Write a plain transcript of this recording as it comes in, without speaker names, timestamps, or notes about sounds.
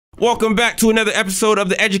Welcome back to another episode of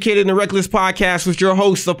the Educated and the Reckless podcast with your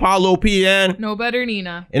hosts, Apollo P and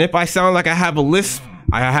NobetterNina. And if I sound like I have a lisp,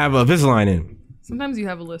 I have a Invisalign in. Sometimes you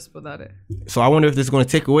have a lisp without it. So I wonder if this is going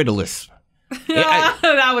to take away the lisp.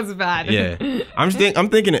 That was bad. Yeah, I'm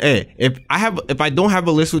thinking, hey, if I don't have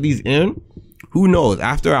a lisp with these in, who knows?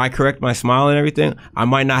 After I correct my smile and everything, I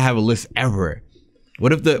might not have a lisp ever.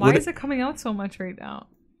 What if Why is it coming out so much right now?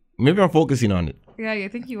 Maybe I'm focusing on it. Yeah, I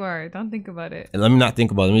think you are. Don't think about it. And let me not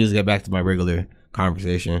think about it. Let me just get back to my regular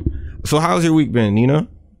conversation. So how's your week been, Nina?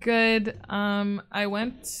 Good. I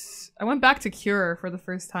went back to Cure for the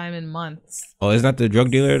first time in months. Oh, isn't that the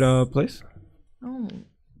drug dealer place? Oh,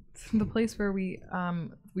 the place where we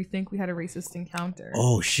think we had a racist encounter.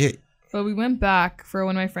 Oh shit. But we went back for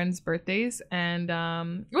one of my friend's birthdays, and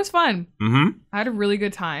it was fun. Mm-hmm. I had a really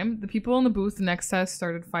good time. The people in the booth next to us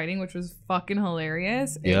started fighting, which was fucking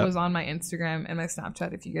hilarious. Yep. It was on my Instagram and my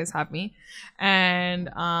Snapchat if you guys have me. And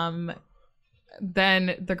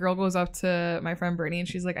then the girl goes up to my friend Brittany and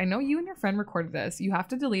she's like, I know you and your friend recorded this. You have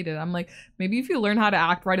to delete it. I'm like, maybe if you learn how to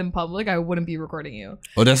act right in public, I wouldn't be recording you.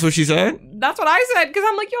 Oh, that's what she said? That's what I said, because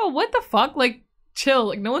I'm like, yo, what the fuck? Like, chill.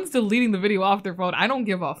 Like, no one's deleting the video off their phone. I don't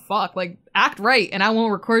give a fuck. Like, act right and I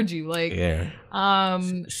won't record you. Like, yeah.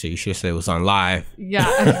 So you should say it was on live.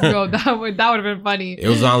 Yeah. No, that would have been funny. It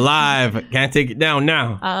was on live. Can't take it down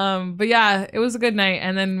now. But yeah, it was a good night.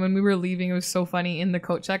 And then when we were leaving, it was so funny. In the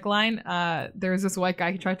coat check line, there was this white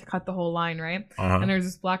guy. He tried to cut the whole line, right? And there's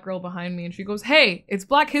this black girl behind me and she goes, hey, it's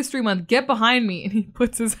Black History Month. Get behind me. And he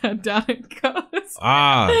puts his head down and goes.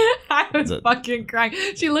 I was fucking crying.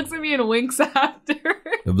 She looks at me and winks after.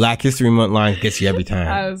 The Black History Month line gets you every time.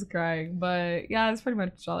 I was crying. But yeah, that's pretty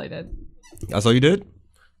much all I did. That's all you did?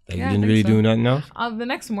 Like, yeah, you didn't really do nothing else? The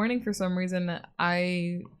next morning, for some reason,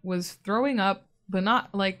 I was throwing up, but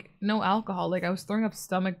not like no alcohol. Like, I was throwing up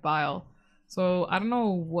stomach bile. So I don't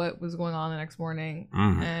know what was going on the next morning.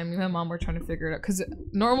 And me and my mom were trying to figure it out. Because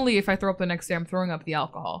normally if I throw up the next day, I'm throwing up the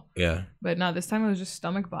alcohol. Yeah. But no, this time it was just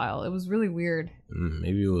stomach bile. It was really weird.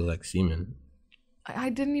 Maybe it was like semen.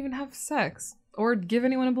 I didn't even have sex or give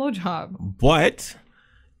anyone a blowjob. But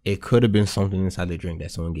it could have been something inside the drink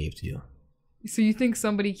that someone gave to you. So you think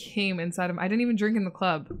somebody came inside of me? I didn't even drink in the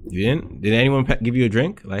club. You didn't? Did anyone give you a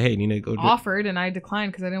drink? Like, hey, Nina, go drink? Offered, and I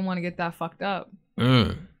declined because I didn't want to get that fucked up.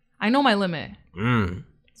 I know my limit.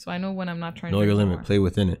 So I know when I'm not trying to know drink your limit. More. Play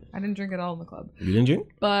within it. I didn't drink at all in the club. You didn't drink?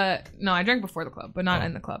 But no, I drank before the club, but not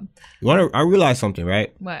in the club. I realized something,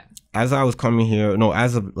 right? What? As I was coming here,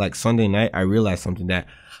 as of like Sunday night, I realized something, that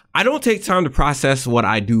I don't take time to process what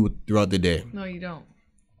I do throughout the day. No, you don't.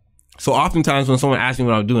 So oftentimes when someone asks me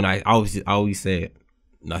what I'm doing, I always say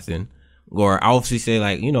nothing. Or I obviously say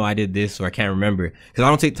like, I did this, or I can't remember. Because I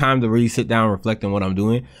don't take time to really sit down and reflect on what I'm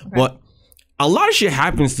doing. Okay. But a lot of shit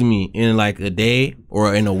happens to me in like a day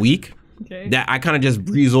or in a week that I kind of just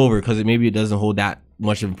breeze over because maybe it doesn't hold that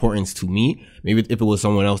much importance to me. Maybe if it was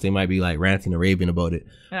someone else, they might be like ranting or raving about it.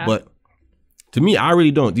 Yeah. But to me, I really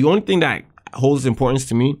don't. The only thing that holds importance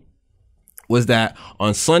to me was that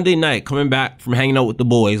on Sunday night, coming back from hanging out with the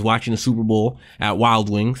boys, watching the Super Bowl at Wild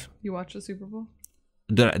Wings. You watched the Super Bowl?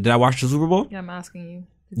 Did I watch the Super Bowl? Yeah, I'm asking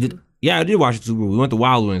you. Yeah, I did watch the Super Bowl. We went to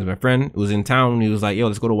Wild Wings. My friend was in town. And he was like, yo,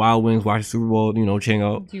 let's go to Wild Wings, watch the Super Bowl, chill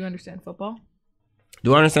out. Do you understand football?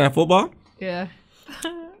 Do I understand football? Yeah.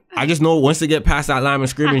 I just know once they get past that line of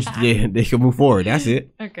scrimmage, they can move forward. That's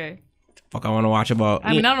it. Okay. Fuck, I want to watch about.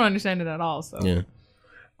 I mean, I don't understand it at all, so.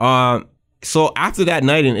 Yeah. So after that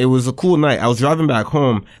night, and it was a cool night, I was driving back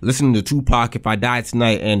home listening to Tupac, If I Die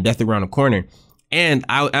Tonight, and Death Around the Corner. And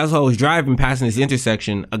as I was driving passing this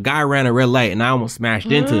intersection, a guy ran a red light and I almost smashed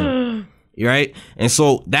into him. Right? And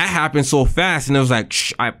so that happened so fast, and it was like,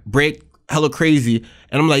 I braked hella crazy.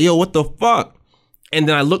 And I'm like, yo, what the fuck? And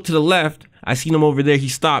then I looked to the left. I seen him over there. He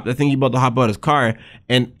stopped. I think he about to hop out his car.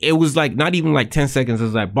 And it was like, not even like 10 seconds. It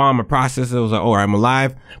was like, bomb, I processed it. I was like, oh, I'm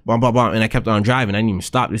alive. Bomb, bomb, bomb. And I kept on driving. I didn't even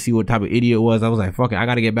stop to see what type of idiot it was. I was like, fuck it. I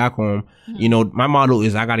got to get back home. My motto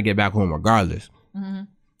is I got to get back home regardless.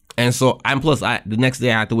 And so, the next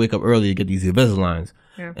day I had to wake up early to get these Invisaligns.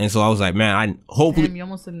 Yeah. And so I was like, man, hopefully. Damn, you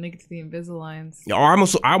almost didn't make it to the Invisaligns.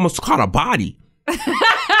 Or I almost caught a body.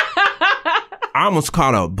 I almost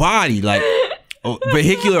caught a body. Like,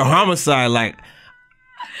 vehicular homicide. Like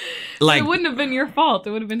it wouldn't have been your fault. It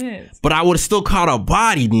would have been his. But I would have still caught a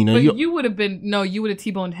body, Nina. But you would have been, you would have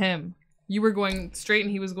T-boned him. You were going straight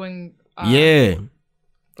and he was going. Horizontal.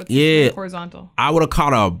 I would have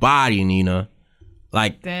caught a body, Nina.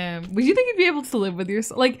 Like, damn. Would you think you'd be able to live with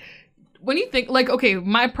yourself? Like, when you think, like, okay,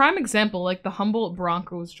 my prime example, like the Humboldt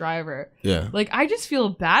Broncos driver. Yeah. Like, I just feel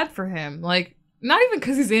bad for him. Like, Not even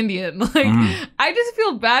because he's Indian. Like, I just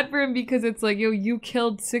feel bad for him because it's like, yo, you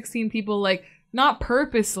killed 16 people, like, not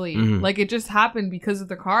purposely. Like, it just happened because of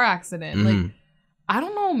the car accident. Like, I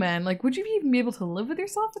don't know, man. Like, would you even be able to live with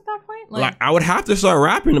yourself at that point? Like I would have to start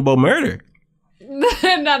rapping about murder. No.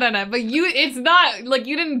 But it's not, like,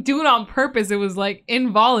 you didn't do it on purpose. It was, like,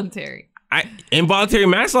 involuntary. Involuntary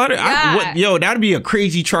manslaughter? Yeah. That'd be a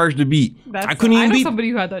crazy charge to beat. I know somebody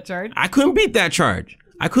who had that charge. I couldn't beat that charge.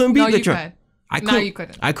 I couldn't beat the charge. You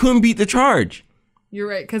couldn't. I couldn't beat the charge. You're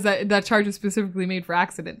right, because that charge is specifically made for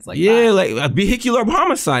accidents like that. Yeah, like a vehicular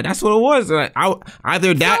homicide. That's what it was. Like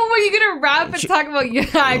either that. So were you gonna rap and talk about? Yeah,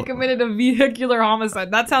 I committed a vehicular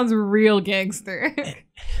homicide. That sounds real gangster.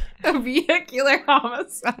 A vehicular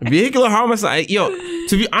homicide. Vehicular homicide. Yo,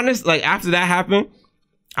 to be honest, like after that happened,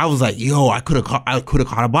 I was like, yo, I could have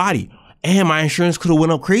caught a body. And my insurance could have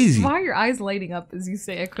went up crazy. Why are your eyes lighting up as you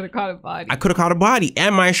say I could have caught a body? I could have caught a body.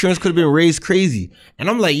 And my insurance could have been raised crazy. And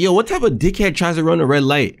I'm like, yo, what type of dickhead tries to run a red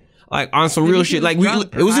light? Like on some real shit. Like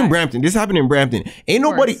it was in Brampton. This happened in Brampton. Ain't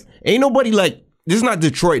nobody like, this is not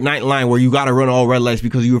Detroit Nightline where you got to run all red lights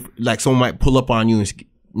because you like someone might pull up on you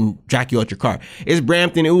and jack you out your car. It's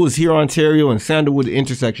Brampton. It was here, Ontario and Sandalwood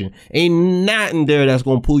intersection. Ain't nothing there that's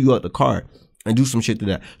going to pull you out the car and do some shit to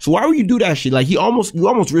that. So why would you do that shit? Like you almost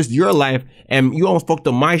risked your life and you almost fucked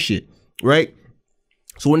up my shit, right?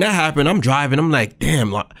 So when that happened, I'm driving. I'm like,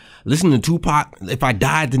 damn, like, listening to Tupac, if I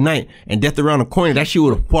died tonight and death around the corner, that shit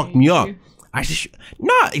would have fucked me up. I just,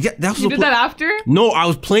 that's you did that after? No, I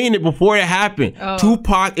was playing it before it happened. Oh.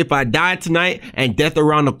 Tupac, if I died tonight and death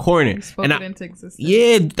around the corner. You spoke it into existence.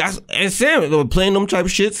 Yeah, and Sam, they were playing them type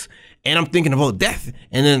of shits. And I'm thinking about death.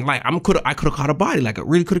 And then like, I could have caught a body. Like I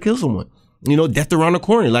really could have killed someone. You know, death around the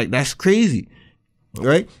corner. Like, that's crazy.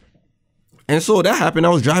 Right? And so that happened. I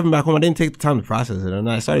was driving back home. I didn't take the time to process it. And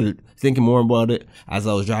I started thinking more about it as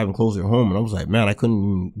I was driving closer home. And I was like, man, I couldn't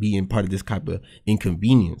even be in part of this type of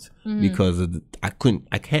inconvenience because I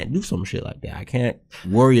can't do some shit like that. I can't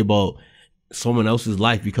worry about someone else's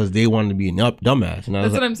life because they wanted to be a dumbass. And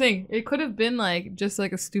that's what I'm saying. It could have been like just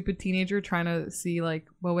like a stupid teenager trying to see like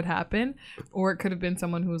what would happen, or it could have been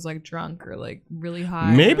someone who was like drunk or like really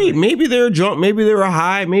high. Maybe they're drunk. Maybe they were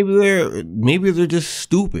high. Maybe they're just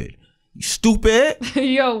stupid. Stupid.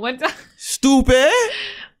 Yo, one time. Stupid.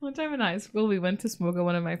 One time in high school, we went to smoke at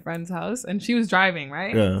one of my friend's house, and she was driving,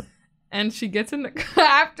 right? Yeah. And she gets in the car.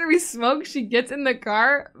 After we smoke, she gets in the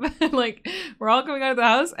car. Like, we're all coming out of the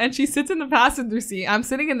house. And she sits in the passenger seat. I'm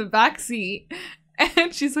sitting in the back seat.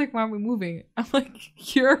 And she's like, why are we moving? I'm like,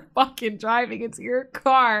 you're fucking driving. It's your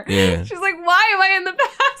car. Yeah. She's like, why am I in the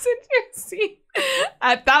passenger seat?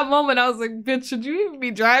 At that moment, I was like, bitch, should you even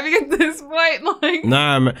be driving at this point? Like,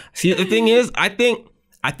 nah, man. See, the thing is, I think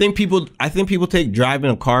people take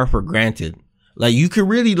driving a car for granted. Like, you could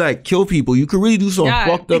really, like, kill people. You could really do some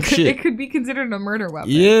fucked up shit. It could be considered a murder weapon.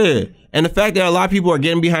 Yeah. And the fact that a lot of people are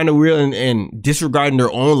getting behind the wheel and disregarding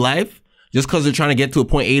their own life just because they're trying to get to a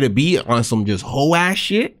point A to B on some just whole ass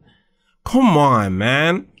shit. Come on,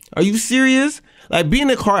 man. Are you serious? Like, being in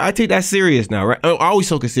a car, I take that serious now, right? I always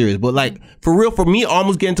took it serious. But, like, for real, for me,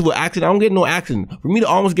 almost get into an accident, I don't get no accident. For me to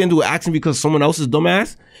almost get into an accident because someone else's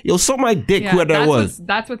dumbass, yo, suck my dick, whoever that was.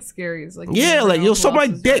 That's what's scary. Is like, yeah, like, yo, suck my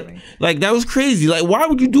dick. Driving. Like, that was crazy. Like, why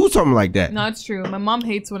would you do something like that? No, it's true. My mom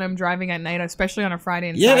hates when I'm driving at night, especially on a Friday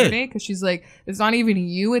and Saturday, because she's like, it's not even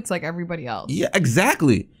you, it's like everybody else. Yeah,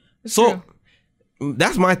 exactly. It's so, true.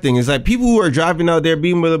 That's my thing. It's like, people who are driving out there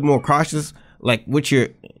being a little more cautious, like, with your...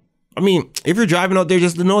 I mean, if you're driving out there,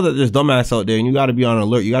 just to know that there's dumbass out there, and you got to be on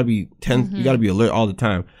alert. You got to be you got to be alert all the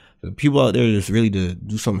time. The people out there just really to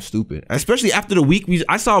do something stupid, especially after the week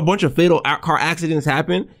I saw a bunch of fatal car accidents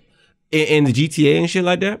happen in the GTA and shit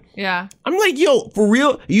like that. Yeah, I'm like, yo, for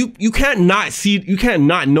real, you can't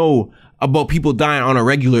not know about people dying on a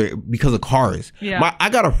regular because of cars. Yeah, I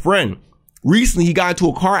got a friend recently. He got into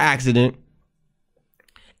a car accident.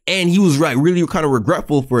 And he was like really kind of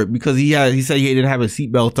regretful for it because he said he didn't have a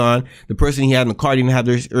seatbelt on. The person he had in the car didn't have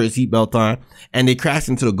their seatbelt on, and they crashed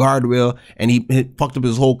into the guardrail, and he fucked up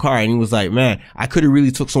his whole car. And he was like, "Man, I could have really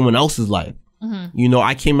took someone else's life." You know,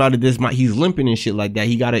 I came out of this. He's limping and shit like that.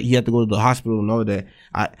 He had to go to the hospital and all that.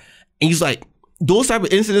 And he's like, those type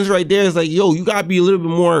of incidents right there is like, yo, you gotta be a little bit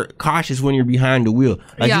more cautious when you're behind the wheel.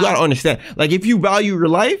 Like, you gotta understand. Like, if you value your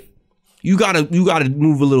life, you gotta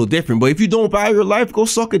move a little different. But if you don't value your life, go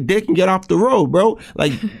suck a dick and get off the road, bro.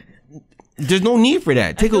 Like, there's no need for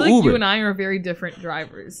that. Take an Uber. You and I are very different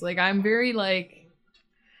drivers. Like, I'm very like,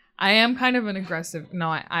 I am kind of an aggressive. No,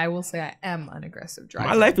 I will say I am an aggressive driver.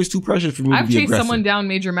 My life is too precious for me to be aggressive. I've chased someone down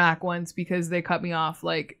Major Mac once because they cut me off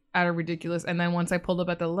like at a ridiculous. And then once I pulled up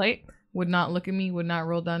at the light, would not look at me, would not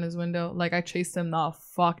roll down his window. Like, I chased him the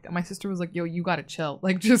fuck. My sister was like, yo, you gotta chill.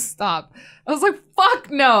 Like, just stop. I was like,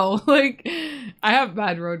 fuck no. Like, I have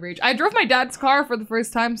bad road rage. I drove my dad's car for the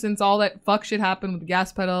first time since all that fuck shit happened with the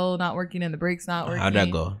gas pedal not working and the brakes not working. How'd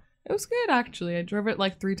that go? It was good, actually. I drove it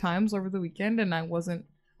like 3 times over the weekend and I wasn't...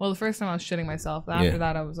 Well, the first time I was shitting myself. After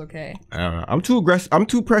that, I was okay. I'm too aggressive. I'm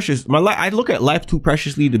too precious. I look at life too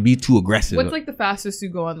preciously to be too aggressive. What's like the fastest you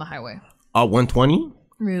go on the highway? 120.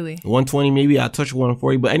 Really? 120 maybe. I touch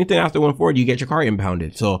 140, but anything after 140, you get your car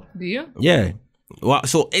impounded. So do you? Yeah. Well,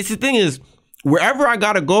 so it's the thing is, wherever I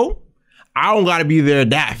gotta go, I don't gotta be there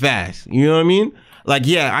that fast. You know what I mean? Like,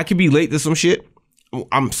 yeah, I could be late to some shit.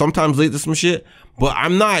 I'm sometimes late to some shit, but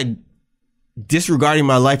I'm not disregarding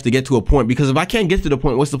my life to get to a point, because if I can't get to the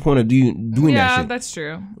point, what's the point of doing that shit? Yeah, that's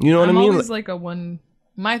true. You know what I mean? I'm always like a one.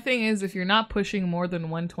 My thing is, if you're not pushing more than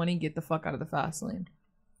 120, get the fuck out of the fast lane.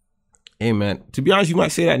 Hey man, to be honest, you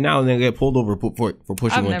might say that now and then get pulled over for pushing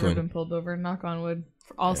 120. I've never been pulled over, knock on wood,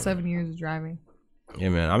 for all 7 years of driving. Yeah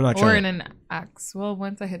man, I'm not or trying. Or in an axe. Well,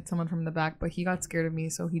 once I hit someone from the back, but he got scared of me,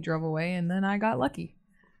 so he drove away, and then I got lucky.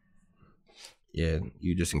 Yeah,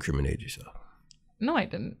 you just incriminated yourself. No, I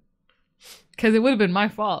didn't. Because it would have been my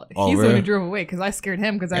fault. Oh, He's the really? one who drove away, because I scared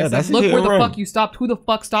him, because I that's said, look where the run. fuck you stopped. Who the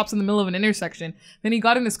fuck stops in the middle of an intersection? Then he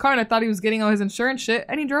got in his car, and I thought he was getting all his insurance shit,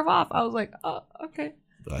 and he drove off. I was like, oh, okay.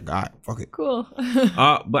 Like, all right, fuck it. Cool.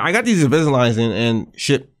 But I got these Invisaligns and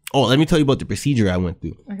shit. Oh, let me tell you about the procedure I went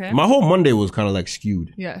through. Okay. My whole Monday was kind of like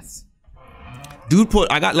skewed. Yes. Dude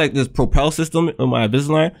I got like this propel system on my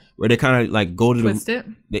Invisalign where they kind of like go to Twist it?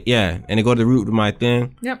 Yeah, and they go to the root of my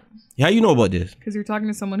thing. Yep. How you know about this? Because you're talking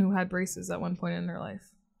to someone who had braces at one point in their life.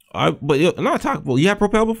 But I'm not talking about, you had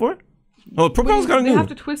propel before? Oh, propel's kind of new. They have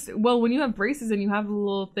to twist it. Well, when you have braces and you have the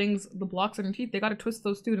little things, the blocks on your teeth, they got to twist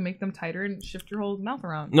those too to make them tighter and shift your whole mouth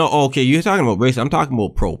around. No, okay, you're talking about braces. I'm talking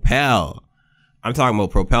about propel. I'm talking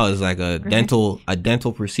about propel is like a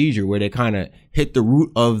dental procedure where they kind of hit the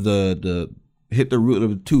root of the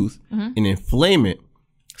tooth and inflame it,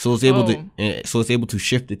 so it's able to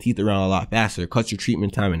shift the teeth around a lot faster. It cuts your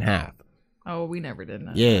treatment time in half. Oh, we never did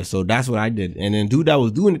that. Yeah, so that's what I did. And then dude that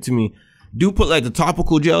was doing it to me, dude put like the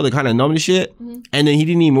topical gel to kind of numb the shit, and then he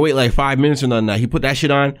didn't even wait like 5 minutes or nothing. He put that shit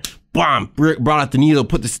on, bam, brought out the needle,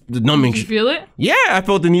 put the numbing. Did you feel it? Yeah, I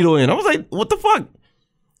felt the needle in. I was like, what the fuck?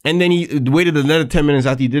 And then he waited another 10 minutes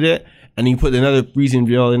after he did it, and he put another freezing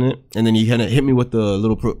gel in it, and then he kind of hit me with the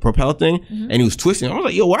little propel thing, and he was twisting. I was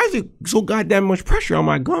like, yo, why is it so goddamn much pressure on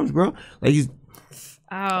my gums, bro? Like he's,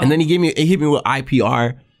 ow. And then he hit me with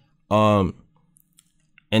IPR, and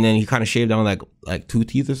then he kind of shaved down like 2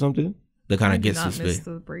 teeth or something. That kind of gets this big. I miss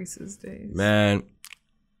the braces days. Man,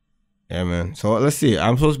 yeah, man. So let's see.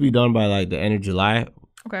 I'm supposed to be done by like the end of July.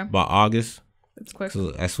 Okay. By August. It's quick.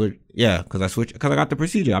 So I switched. Yeah, because I got the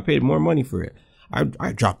procedure. I paid more money for it.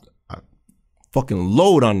 I dropped a fucking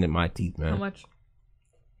load on my teeth, man. How much?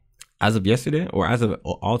 As of yesterday, or as of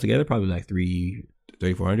altogether, probably like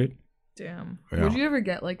 $3,400. Damn. Yeah. Would you ever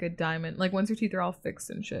get like a diamond? Like once your teeth are all fixed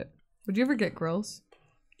and shit. Would you ever get grills?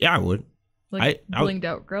 Yeah, I would. Like blinged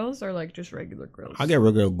out grills or like just regular grills? I'll get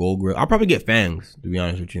regular gold grill. I'll probably get fangs, to be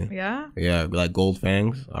honest with you. Yeah? Yeah, like gold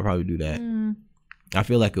fangs. I'll probably do that. I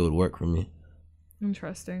feel like it would work for me.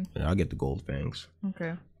 Interesting. Yeah, I'll get the gold fangs.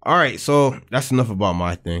 Okay. All right, so that's enough about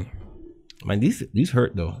my thing. Man, these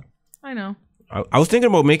hurt though. I know. I was thinking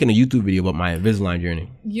about making a YouTube video about my Invisalign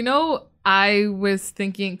journey. You know, I was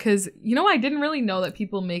thinking, because, you know, I didn't really know that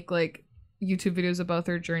people make like YouTube videos about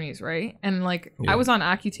their journeys, right? And like, I was on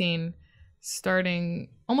Accutane starting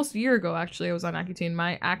almost a year ago, actually. I was on Accutane.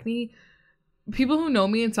 My acne, people who know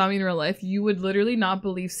me and saw me in real life, you would literally not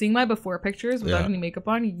believe, seeing my before pictures without any makeup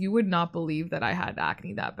on, you would not believe that I had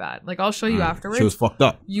acne that bad. Like, I'll show you afterwards. She was fucked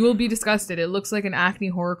up. You will be disgusted. It looks like an acne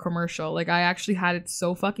horror commercial. Like, I actually had it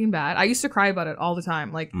so fucking bad. I used to cry about it all the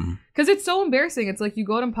time. Like, because it's so embarrassing. It's like you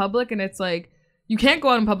go out in public and it's like, you can't go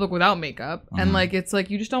out in public without makeup. And like, it's like,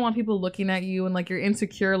 you just don't want people looking at you, and like, you're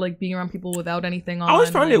insecure, like being around people without anything on. I always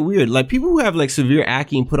find like, it weird. Like, people who have like severe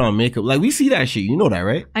acne and put on makeup, like we see that shit. You know that,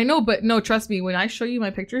 right? I know, but no, trust me, when I show you my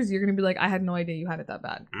pictures, you're going to be like, I had no idea you had it that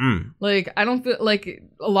bad. Like, I don't feel like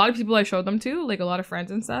a lot of people I showed them to, like a lot of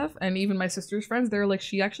friends and stuff, and even my sister's friends, they're like,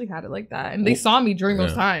 she actually had it like that. And they saw me during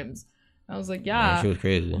those times. I was like, yeah. She was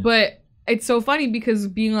crazy. But it's so funny because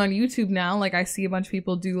being on YouTube now, like I see a bunch of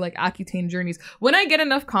people do like Accutane journeys. When I get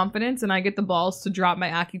enough confidence and I get the balls to drop my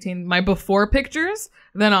Accutane, my before pictures,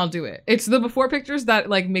 then I'll do it. It's the before pictures that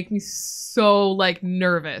like make me so like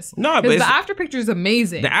nervous. No, but the after picture is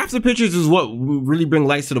amazing. The after pictures is what really bring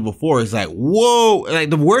lights to the before. It's like, whoa, like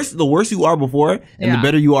the worse you are before and the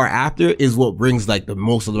better you are after is what brings like the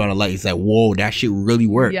most amount of light. It's like, whoa, that shit really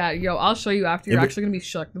worked. Yeah, yo, I'll show you after. You're actually gonna be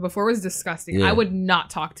shook. The before was disgusting. Yeah. I would not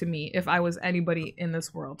talk to me if I was anybody in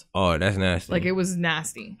this world. Oh, that's nasty. Like it was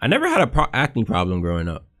nasty. I never had a acne problem growing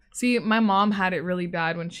up. See, my mom had it really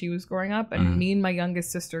bad when she was growing up, and me and my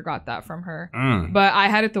youngest sister got that from her. But I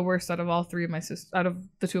had it the worst out of all three of my out of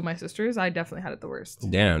the two of my sisters. I definitely had it the worst.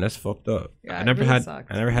 Damn, that's fucked up. Yeah, I never had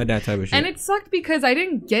that type of shit. And it sucked because I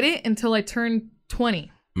didn't get it until I turned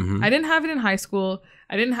 20. I didn't have it in high school.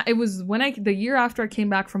 It was when the year after I came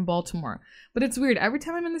back from Baltimore. But it's weird. Every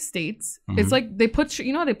time I'm in the States, it's like they put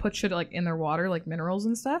they put shit like in their water, like minerals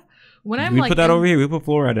and stuff. When I'm we put that over here. We put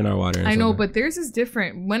fluoride in our water. I know, but theirs is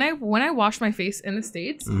different. When I wash my face in the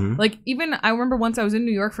States, like even I remember once I was in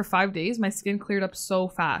New York for 5 days, my skin cleared up so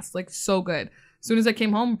fast, like so good. As soon as I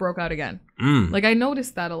came home, broke out again. Like I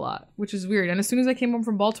noticed that a lot, which is weird. And as soon as I came home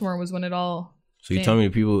from Baltimore was when it all. So you tell me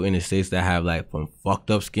the people in the States that have like some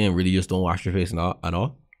fucked up skin really just don't wash their face at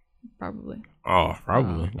all? Probably. Oh,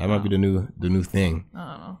 probably. That might be the new thing. I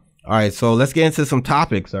don't know. All right, so let's get into some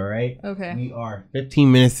topics, all right? Okay. We are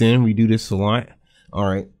 15 minutes in. We do this a lot. All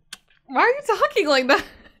right. Why are you talking like that?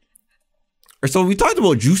 So we talked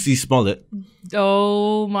about Juicy Smollett.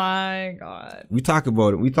 Oh my God. We talked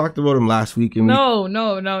about it. We talked about him last week. And No. I'm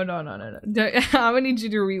gonna need you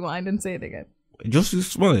to rewind and say it again. Juicy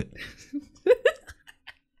Smollett.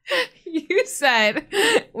 You said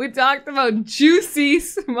we talked about Juicy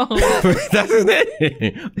Smollett. That's his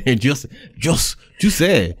name. Just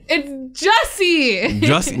said. It's Jussie.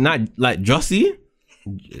 Jussie, not like Jussie.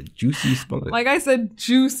 Juicy Smollett. Like I said,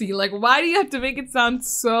 juicy. Like why do you have to make it sound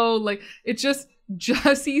so like it's just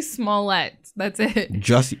Jussie Smollett? That's it.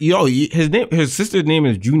 Jussie. Yo, his sister's name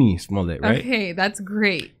is Junie Smollett, right? Okay, that's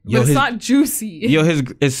great. But it's not Juicy. Yo,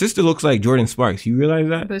 his sister looks like Jordan Sparks. You realize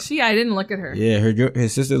that? Does she? I didn't look at her. Yeah,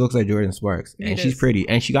 his sister looks like Jordan Sparks, and she's pretty,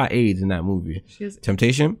 and she got AIDS in that movie.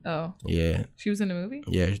 Temptation. Oh. Yeah. She was in the movie.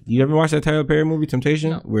 Yeah. You ever watch that Tyler Perry movie, Temptation,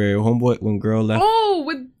 No. where when girl left? Oh,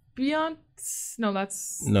 with Beyonce. No,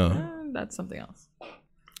 that's something else.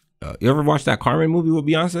 You ever watch that Carmen movie with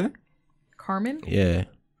Beyonce? Carmen? Yeah.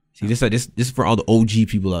 See, this is for all the OG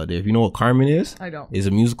people out there. If you know what Carmen is, I don't. It's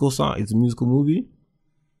a musical song. It's a musical movie.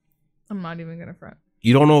 I'm not even gonna front.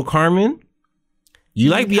 You don't know Carmen? You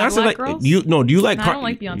like Beyonce? Like girls? do you like? I don't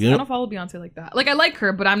like Beyonce. I don't follow Beyonce like that. Like I like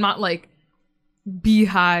her, but I'm not like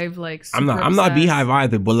Beehive. Like I'm not Beehive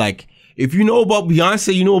either. But like, if you know about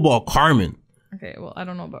Beyonce, you know about Carmen. Okay, well I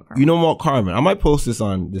don't know about Carmen. You know about Carmen. I might post this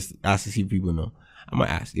on this. Ask to see if people know. I might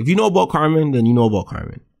ask. If you know about Carmen, then you know about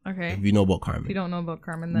Carmen. Okay. If you know about Carmen. If you don't know about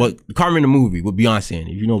Carmen, then. But Carmen the movie with Beyonce in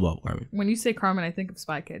it. If you know about Carmen. When you say Carmen, I think of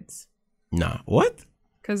Spy Kids. Nah. What?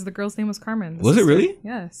 Because the girl's name was Carmen. Was it really?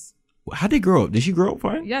 Yes. How'd they grow up? Did she grow up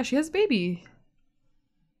fine? Yeah, she has a baby.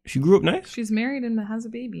 She grew up nice? She's married and has a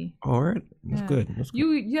baby. All right. That's good. That's good.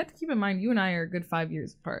 You have to keep in mind, you and I are a good 5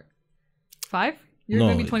 years apart. 5? You're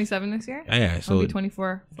going to be 27 this year? Yeah. So I'll be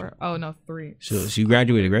 24. Oh, no, 3. So she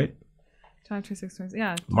graduated, right? 25, 26, 27.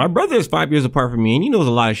 Yeah. My brother is 5 years apart from me, and he knows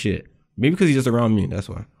a lot of shit. Maybe because he's just around me. That's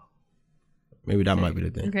why. Maybe that might be the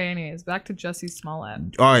thing. Okay, anyways, back to Jussie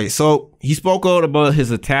Smollett. All right, so he spoke out about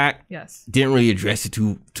his attack. Yes. Didn't really address it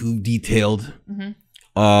too detailed.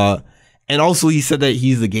 And also he said that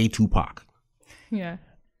he's the gay Tupac. Yeah.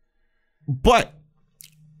 But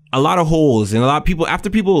a lot of holes and a lot of people, after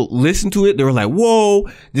people listened to it, they were like, whoa,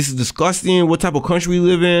 this is disgusting. What type of country we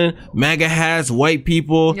live in? MAGA hats, white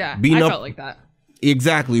people. Yeah, beating I up. felt like that.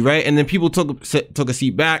 Exactly, right? And then people took a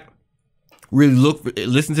seat back, really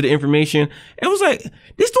listened to the information. It was like,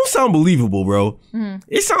 this don't sound believable, bro.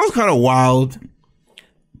 It sounds kind of wild.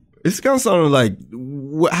 It's kind of sounding like,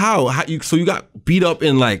 how you got beat up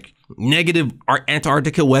in like negative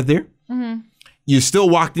Antarctica weather. You still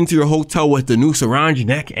walked into your hotel with the noose around your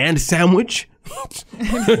neck and a sandwich.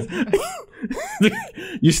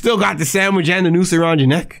 You still got the sandwich and the noose around your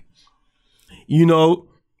neck. You know,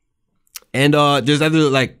 and there's other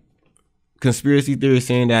like conspiracy theories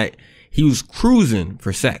saying that he was cruising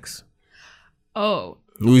for sex. Oh.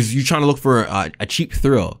 You trying to look for a cheap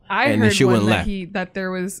thrill. I heard one that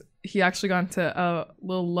he actually got into a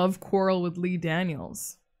little love quarrel with Lee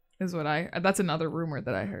Daniels. That's another rumor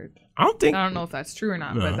that I heard. I don't know if that's true or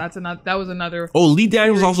not, but that was another. Oh, Lee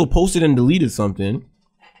Daniels also posted and deleted something.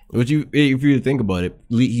 If you think about it,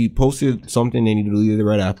 he posted something and he deleted it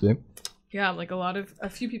right after. Yeah, like a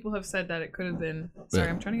few people have said that it could have been. Sorry,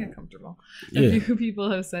 I'm trying to get comfortable. Yeah. A few people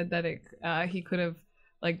have said that he could have,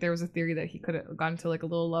 like, there was a theory that he could have gotten to like a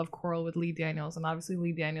little love quarrel with Lee Daniels, and obviously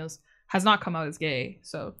Lee Daniels has not come out as gay.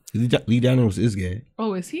 So Lee Daniels is gay.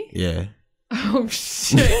 Oh, is he? Yeah. Oh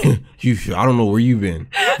shit! I don't know where you've been,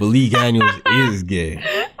 but Lee Daniels is gay.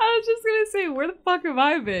 I was just gonna say, where the fuck have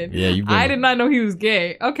I been? Yeah, you've been. I did not know he was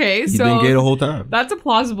gay. Okay, He's so been gay the whole time. That's a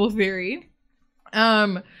plausible theory.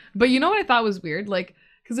 But you know what I thought was weird? Like,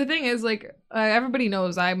 because the thing is, like, everybody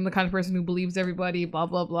knows I'm the kind of person who believes everybody, blah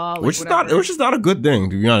blah blah. Like, which is not a good thing,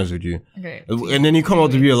 to be honest with you. Okay. And then you come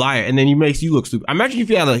out to be a liar, and then he makes you look stupid. Imagine if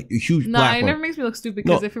you had a huge platform. It never makes me look stupid,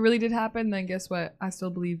 because if it really did happen, then guess what? I still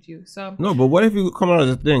believed you. So no, but what if you come out as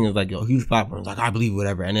a thing? It's like a huge platform. It's like, I believe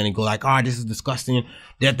whatever, and then you go like, oh, this is disgusting,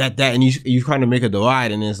 that, and you kind of make a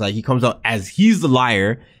divide, and it's like he comes out as he's the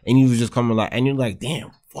liar, and he was just coming like, and you're like,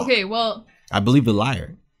 damn. Fuck. Okay, well, I believe the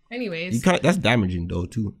liar. Anyways, that's damaging though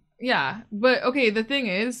too. Yeah, but okay, the thing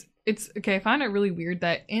is, it's okay. I find it really weird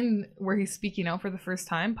that in where he's speaking out for the first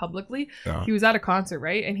time publicly, he was at a concert,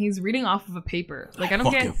 right? And he's reading off of a paper. Like, I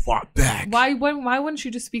don't get fought back. Why wouldn't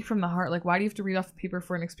you just speak from the heart? Like, why do you have to read off a paper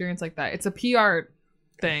for an experience like that? It's a PR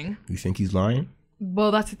thing. You think he's lying?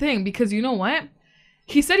 Well, that's the thing, because you know what?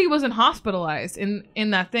 He said he wasn't hospitalized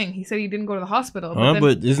in that thing. He said he didn't go to the hospital.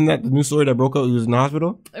 But isn't that the news story that broke out? He was in the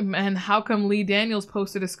hospital? And how come Lee Daniels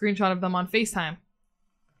posted a screenshot of them on FaceTime?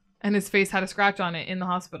 And his face had a scratch on it in the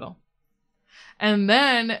hospital. And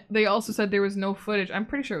then they also said there was no footage. I'm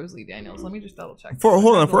pretty sure it was Lee Daniels. Let me just double check.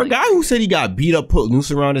 For a guy who said he got beat up, put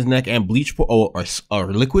noose around his neck, and bleach or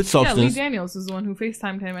liquid substance. Yeah, Lee Daniels is the one who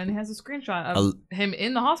FaceTimed him, and he has a screenshot of him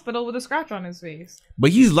in the hospital with a scratch on his face.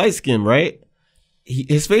 But he's light skinned, right?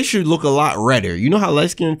 His face should look a lot redder. You know how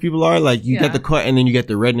light skinned people are? Like, you get the cut and then you get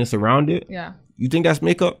the redness around it? Yeah. You think that's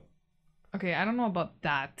makeup? Okay, I don't know about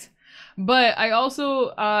that. But I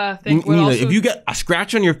also think... if you get a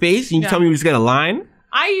scratch on your face and you tell me you just get a line...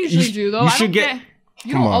 I usually do, though.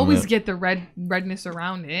 You don't always get the redness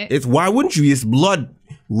around it. Why wouldn't you? It's blood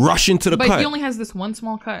rushing to the cut. But he only has this one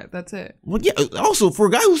small cut. That's it. Well, yeah. Also, for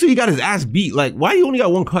a guy who said he got his ass beat, like, why you only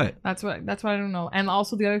got one cut? That's what I don't know. And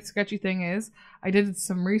also, the other sketchy thing is, I did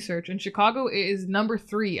some research, and Chicago is number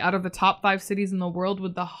 3 out of the top 5 cities in the world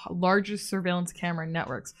with the largest surveillance camera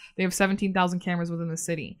networks. They have 17,000 cameras within the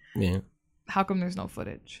city. Yeah. How come there's no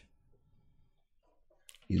footage?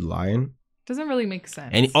 You lying? Doesn't really make sense.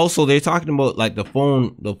 And also, they're talking about like the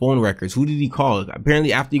phone records. Who did he call?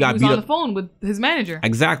 Apparently, after he got beat up, he was on the phone with his manager.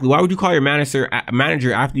 Exactly. Why would you call your manager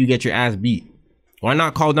after you get your ass beat? Why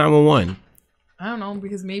not call 911? I don't know,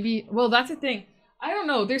 because maybe. Well, that's the thing. I don't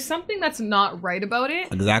know. There's something that's not right about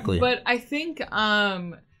it. Exactly. But I think,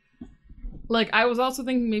 like, I was also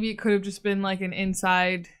thinking maybe it could have just been like an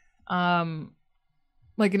inside, job.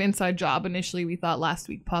 Initially, we thought last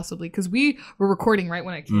week possibly, because we were recording right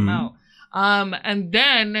when it came out. And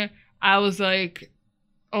then I was like,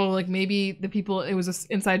 oh, like maybe it was an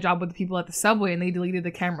inside job with the people at the subway and they deleted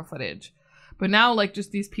the camera footage. But now, like,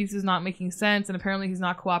 just these pieces not making sense, and apparently he's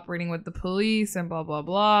not cooperating with the police and blah, blah,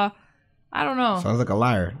 blah. I don't know. Sounds like a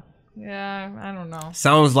liar. Yeah, I don't know.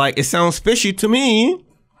 Sounds fishy to me.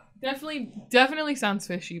 Definitely sounds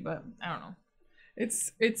fishy, but I don't know.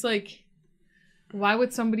 It's like, why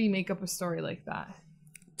would somebody make up a story like that?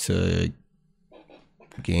 To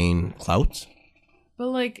gain clout? But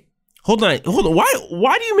like, hold on.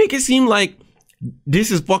 Why do you make it seem like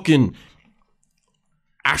this is fucking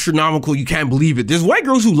astronomical? You can't believe it. There's white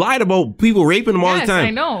girls who lied about people raping them all the time.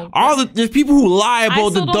 I know. There's people who lie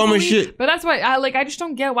about the dumbest shit. But that's why I just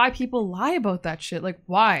don't get why people lie about that shit. Like,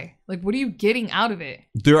 why? Like, what are you getting out of it?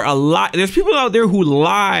 There's people out there who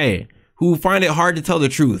lie, who find it hard to tell the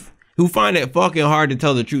truth, who find it fucking hard to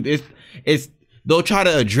tell the truth. They'll try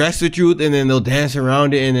to address the truth and then they'll dance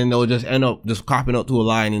around it and then they'll just end up just copping up to a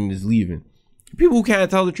lie and then just leaving. People who can't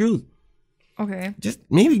tell the truth. Okay.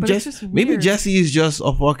 Maybe Jesse is just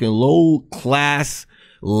a fucking low class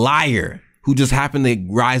liar who just happened to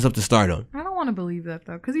rise up to stardom. I don't want to believe that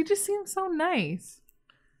though, because he just seems so nice.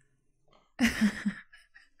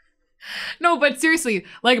 No, but seriously,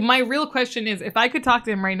 like, my real question is, if I could talk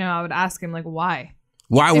to him right now, I would ask him, like, why?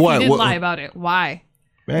 Why? If what? He didn't lie about it. Why?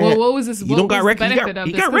 Man, well, what was this? You don't got records.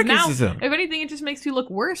 He got records now, if anything, it just makes you look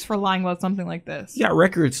worse for lying about something like this. You got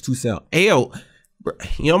records to sell. Hey, yo, bro,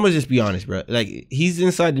 I'm gonna just be honest, bro. Like, he's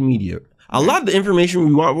inside the media. A lot of the information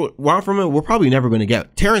we want from him, we're probably never gonna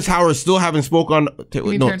get. Terrence Howard still haven't spoke on.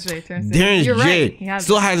 Terrence J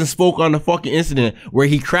still hasn't spoke on the fucking incident where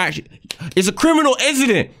he crashed. It's a criminal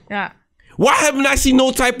incident. Yeah. Why haven't I seen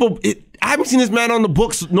no type of? I haven't seen this man on the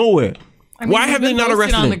books nowhere. I mean, Why have they not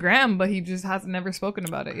arrested him? On the gram, but he just has never spoken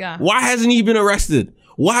about it. Yeah. Why hasn't he been arrested?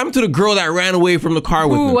 What happened to the girl that ran away from the car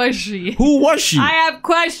with him? Who was she? Who was she? I have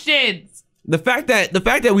questions. The fact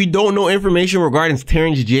that we don't know information regarding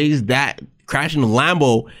Terrence J's that crashing a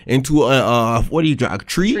Lambo into a what do you drive? A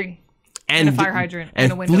tree? And a fire hydrant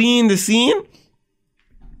and a window. Fleeing the scene.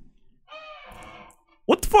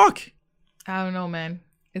 What the fuck? I don't know, man.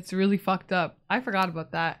 It's really fucked up. I forgot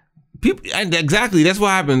about that. People, and exactly, that's what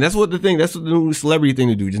happened. That's what the new celebrity thing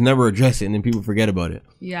to do. Just never address it, and then people forget about it.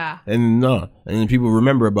 Yeah. And then people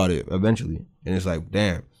remember about it eventually, and it's like,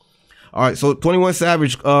 damn. All right, so 21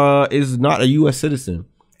 Savage is not a U.S. citizen.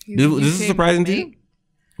 Was this surprising to you?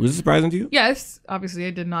 Was this surprising to you? Yes, obviously,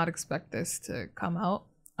 I did not expect this to come out.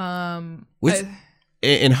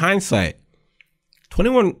 In hindsight,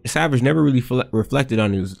 21 Savage never really reflected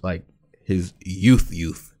on his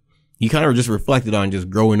youth. He kind of just reflected on just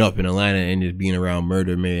growing up in Atlanta and just being around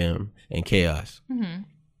murder, mayhem, and chaos. Mm-hmm.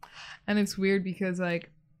 And it's weird because like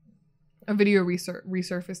a video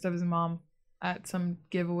resurfaced of his mom at some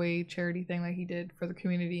giveaway charity thing that he did for the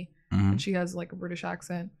community. Mm-hmm. And she has like a British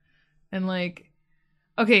accent. And like,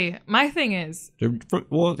 okay, my thing is... her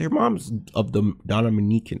mom's of the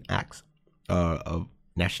Dominican accent of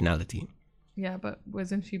nationality. Yeah, but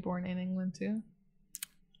wasn't she born in England too?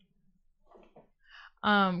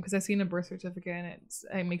 Because I've seen a birth certificate and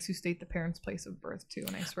it makes you state the parent's place of birth too.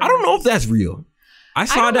 And I don't know if that's real. I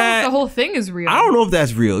don't know if the whole thing is real. I don't know if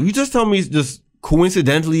that's real. You just tell me just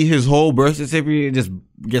coincidentally his whole birth certificate just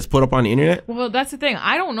gets put up on the internet. Well, that's the thing.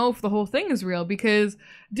 I don't know if the whole thing is real because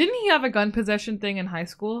didn't he have a gun possession thing in high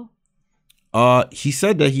school? He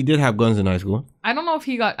said that he did have guns in high school. I don't know if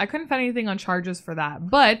I couldn't find anything on charges for that,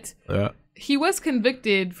 but he was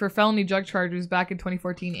convicted for felony drug charges back in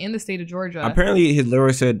 2014 in the state of Georgia. Apparently his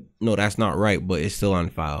lawyer said, no, that's not right, but it's still on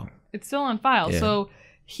file. It's still on file. Yeah. So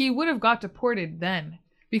he would have got deported then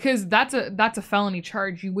because that's a felony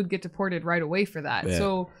charge. You would get deported right away for that. Yeah.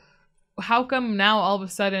 So how come now all of a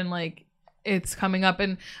sudden like it's coming up?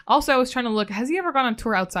 And also I was trying to look, has he ever gone on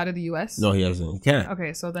tour outside of the US? No, he hasn't. He can't.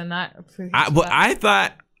 Okay, so then I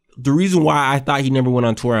thought the reason why I thought he never went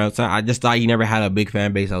on tour outside, I just thought he never had a big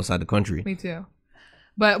fan base outside the country. Me too.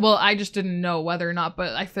 But, well, I just didn't know whether or not,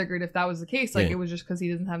 but I figured if that was the case, like, it was just because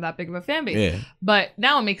he doesn't have that big of a fan base. Yeah. But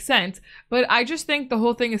now it makes sense. But I just think the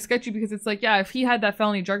whole thing is sketchy because it's like, yeah, if he had that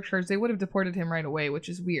felony drug charge, they would have deported him right away, which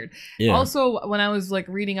is weird. Yeah. Also, when I was, like,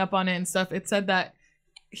 reading up on it and stuff, it said that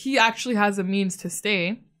he actually has a means to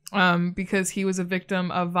stay because he was a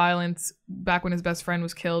victim of violence back when his best friend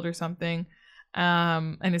was killed or something.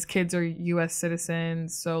 And his kids are U.S.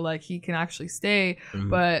 citizens, so like he can actually stay,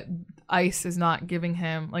 but ICE is not giving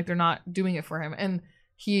him, like they're not doing it for him. And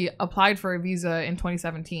he applied for a visa in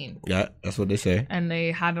 2017. Yeah, that's what they say. And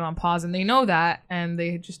they had it on pause, and they know that, and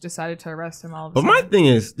they just decided to arrest him all of a sudden. But my thing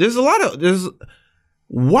is,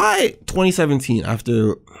 why 2017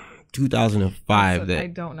 after 2005? I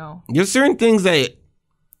don't know. There's certain things that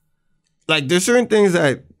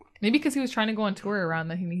maybe because he was trying to go on tour around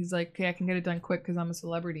that he's like, okay, I can get it done quick because I'm a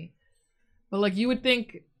celebrity. But like you would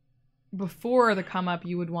think before the come up,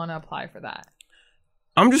 you would want to apply for that.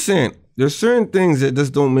 I'm just saying, there's certain things that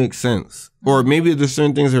just don't make sense. Or maybe there's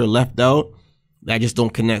certain things that are left out that just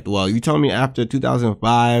don't connect well. You tell me after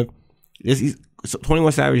 2005,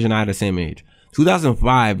 21 Savage and I are the same age.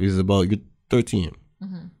 2005 is about, you're 13.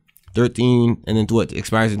 13, and then what,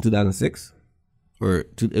 expires in 2006? Or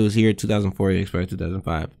it was here in 2004, it expired in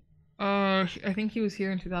 2005. I think he was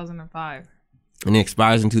here in 2005. And it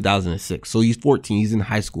expires in 2006. So he's 14. He's in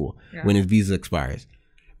high school when his visa expires.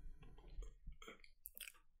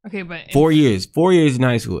 Okay, but 4 years. 4 years in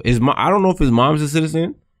high school. I don't know if his mom's a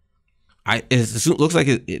citizen. It looks like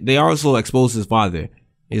they also exposed his father.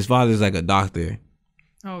 His father's like a doctor.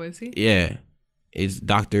 Oh, is he? Yeah, it's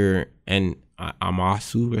Dr.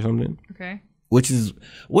 Amasu or something. Okay. Which is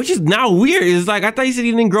now weird. It's like I thought he said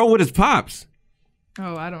he didn't grow with his pops.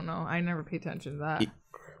 Oh, I don't know. I never pay attention to that.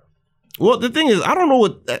 Well, the thing is, I don't know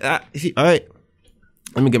what. All right,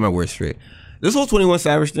 let me get my words straight. This whole 21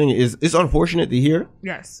 Savage thing it's unfortunate to hear.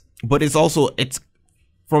 Yes, but it's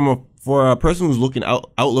for a person who's looking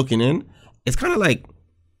out looking in. It's kind of like,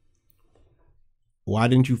 why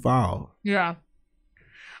didn't you file? Yeah.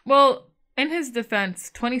 Well, in his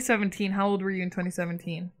defense, 2017. How old were you in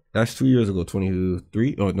 2017? That's 2 years ago.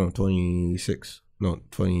 23? Oh no, 26. No,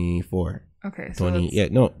 24. Okay, so 20. Yeah,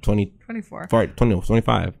 no, 20. 24.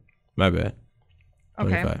 25. My bad.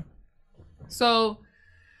 25. Okay. So,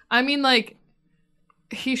 I mean, like,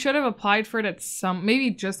 he should have applied for it at maybe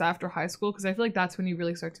just after high school, because I feel like that's when you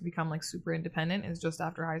really start to become like super independent. Is just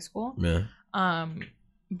after high school. Yeah.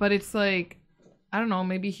 But it's like, I don't know.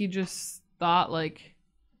 Maybe he just thought like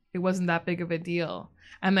it wasn't that big of a deal.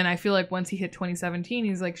 And then I feel like once he hit 2017,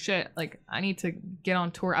 he's like, shit, like I need to get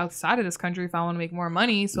on tour outside of this country if I want to make more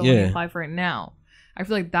money. So let me apply for it now. I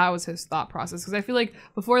feel like that was his thought process. Because I feel like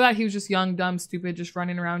before that, he was just young, dumb, stupid, just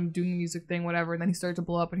running around doing the music thing, whatever. And then he started to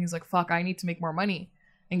blow up and he's like, fuck, I need to make more money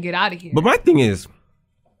and get out of here. But my thing is,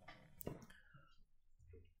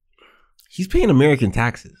 he's paying American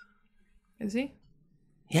taxes. Is he?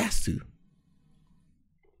 He has to.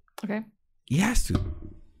 Okay. He has to.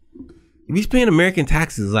 If he's paying American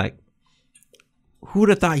taxes, like, who would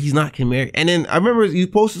have thought he's not American? And then I remember you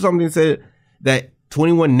posted something that said that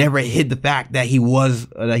 21 never hid the fact that he was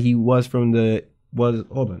never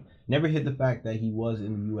hid the fact that he was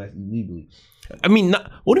in the U.S. illegally. I mean,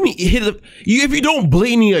 what do you mean? If you don't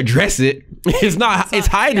blatantly address it, it's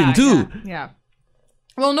hiding too. Yeah.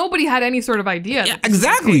 Well, nobody had any sort of idea. Yeah,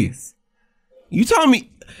 exactly. You telling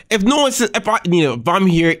me if no one says if I'm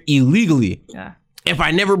here illegally, if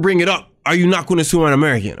I never bring it up, are you not going to sue an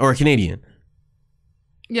American or a Canadian?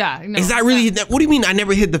 Yeah. No, is that really? What do you mean? I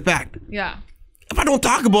never hid the fact. Yeah. If I don't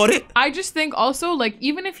talk about it, I just think also like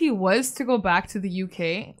even if he was to go back to the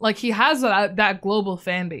UK, like he has that global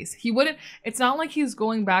fan base. He wouldn't. It's not like he's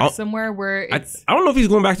going back somewhere where it's. I don't know if he's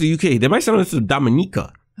going back to the UK. They might send him to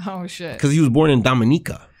Dominica. Oh shit! Because he was born in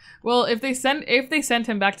Dominica. Well, if they sent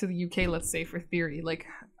him back to the UK, let's say for theory, like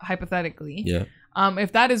hypothetically,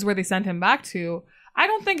 if that is where they sent him back to, I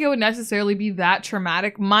don't think it would necessarily be that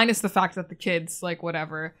traumatic. Minus the fact that the kids, like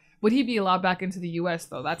whatever. Would he be allowed back into the U.S.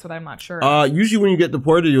 though? That's what I'm not sure. Usually when you get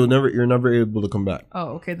deported, you're never able to come back. Oh,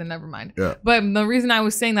 okay, then never mind. Yeah. But the reason I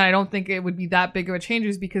was saying that I don't think it would be that big of a change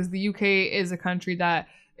is because the UK is a country that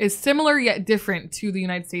is similar yet different to the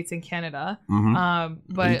United States and Canada.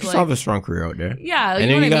 Mm-hmm. But you still have a strong career out there. Yeah, you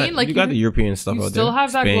know what I mean. Like you got the European stuff out there. You still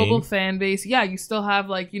have that global fan base. Yeah, you still have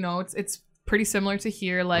like it's pretty similar to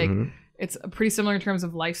here. Like it's pretty similar in terms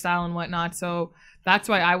of lifestyle and whatnot. So that's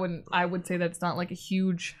why I would say that it's not like a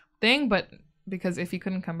huge thing, but. Because if he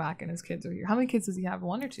couldn't come back and his kids are here. How many kids does he have?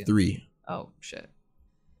 1 or 2? 3. Oh, shit.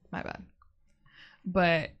 My bad.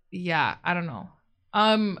 But, yeah, I don't know.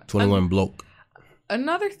 21 bloke.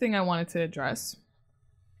 Another thing I wanted to address.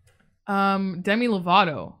 Demi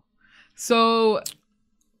Lovato. So,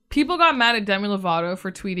 people got mad at Demi Lovato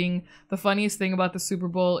for tweeting, the funniest thing about the Super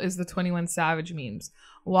Bowl is the 21 Savage memes.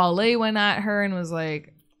 Wale went at her and was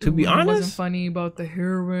like... To be honest, it wasn't funny about the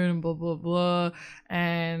heroin and blah blah blah,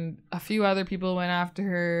 and a few other people went after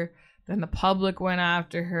her. Then the public went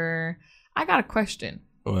after her. I got a question.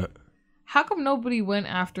 What? How come nobody went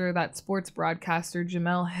after that sports broadcaster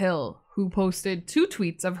Jamel Hill, who posted 2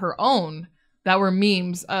 tweets of her own that were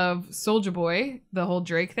memes of Soulja Boy, the whole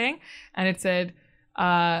Drake thing, and it said,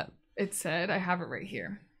 I have it right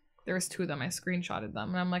here. There was 2 of them. I screenshotted them,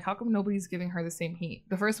 and I'm like, how come nobody's giving her the same heat?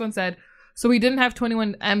 The first one said. So he didn't have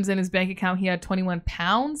 21 M's in his bank account. He had 21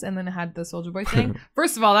 pounds, and then it had the Soulja Boy thing.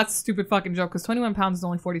 First of all, that's a stupid fucking joke because 21 pounds is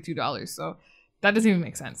only $42. So that doesn't even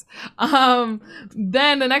make sense.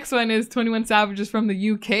 Then the next one is 21 Savages from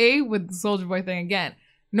the UK with the Soulja Boy thing again.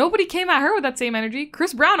 Nobody came at her with that same energy.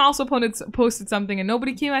 Chris Brown also posted something, and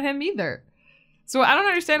nobody came at him either. So I don't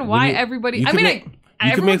understand why everybody...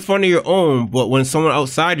 You can make fun of your own, but when someone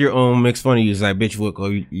outside your own makes fun of you, it's like, bitch, look,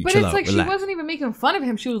 you but chill it's out, like relax. She wasn't even making fun of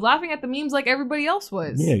him. She was laughing at the memes like everybody else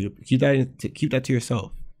was. Yeah, keep that to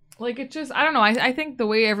yourself. Like, it just, I don't know. I think the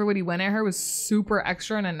way everybody went at her was super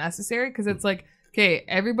extra and unnecessary because it's like, okay,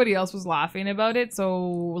 everybody else was laughing about it, so,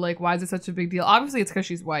 like, why is it such a big deal? Obviously, it's because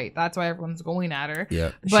she's white. That's why everyone's going at her.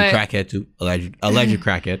 Yeah, she's crackhead, too. Alleged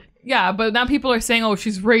crackhead. Yeah, but now people are saying, oh,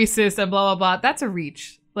 she's racist and blah, blah, blah. That's a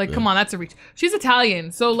reach. Like, come on, that's a reach. She's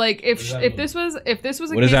Italian, so like, if this was a case,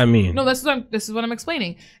 what does that mean? No, this is what I'm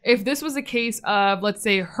explaining. If this was a case of, let's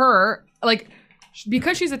say, her, like,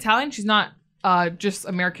 because she's Italian, she's not just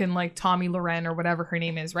American, like Tommy Loren or whatever her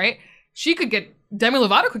name is, right? Demi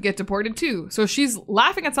Lovato could get deported too. So she's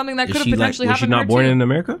laughing at something that could have potentially happened to her. Was she not born in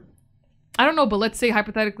America? I don't know, but let's say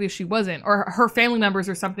hypothetically she wasn't, or her family members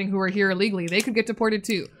or something who are here illegally, they could get deported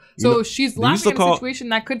too. So she's laughing at a situation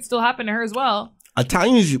that could still happen to her as well.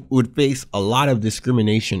 Italians would face a lot of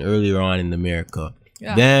discrimination earlier on in America.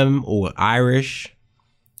 Yeah. Them or Irish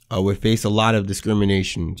would face a lot of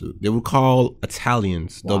discrimination. They would call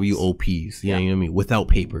Italians WOPs, you know what I mean? Without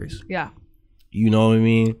papers. Yeah. You know what I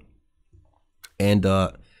mean? And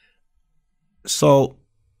so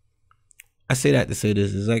I say that to say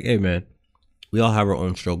this. It's like, hey, man, we all have our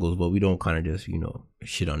own struggles, but we don't kind of just,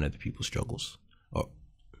 shit on other people's struggles.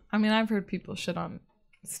 I mean, I've heard people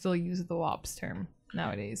still use the WOPs term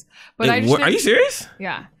nowadays. But are you serious?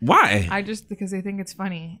 Yeah. Why? Because they think it's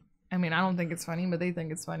funny. I mean, I don't think it's funny, but they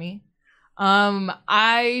think it's funny.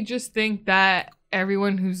 I just think that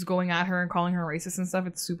everyone who's going at her and calling her racist and stuff,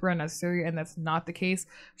 it's super unnecessary, and that's not the case.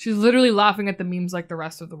 She's literally laughing at the memes like the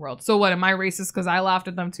rest of the world. So what, am I racist because I laughed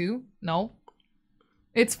at them too? No.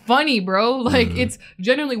 It's funny, bro. Like, it's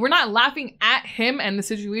genuinely, we're not laughing at him and the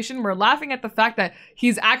situation. We're laughing at the fact that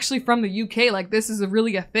he's actually from the UK. Like, this is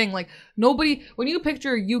really a thing. Like, nobody, when you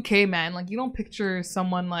picture a UK man, like, you don't picture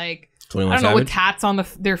someone like, I don't know, with tats on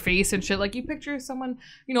their face and shit. Like, you picture someone,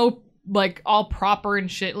 you know, like all proper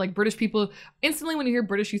and shit. Like, British people, instantly when you hear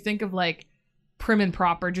British, you think of like prim and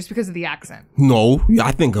proper just because of the accent. No,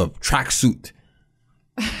 I think of tracksuit.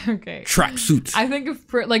 Okay. Tracksuits. I think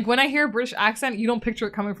of like when I hear a British accent, you don't picture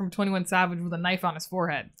it coming from 21 Savage with a knife on his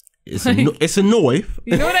forehead. It's like, it's a knife.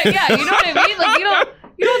 You know what you know what I mean? Like,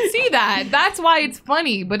 you don't see that. That's why it's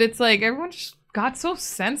funny. But it's like everyone just got so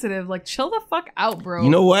sensitive. Like, chill the fuck out, bro. You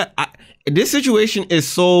know what? This situation is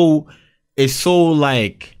so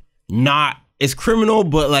like not, it's criminal,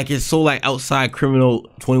 but like it's so like outside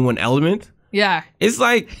criminal 21 element. Yeah. It's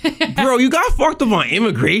like, bro, you got fucked up on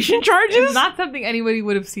immigration charges? It's not something anybody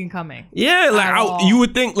would have seen coming. Yeah, like you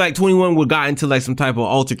would think like 21 would got into like some type of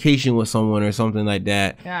altercation with someone or something like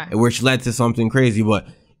that. Yeah. Which led to something crazy, but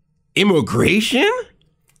immigration?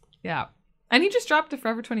 Yeah. And he just dropped a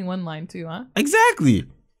Forever 21 line too, huh? Exactly.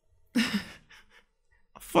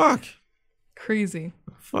 Fuck. Crazy.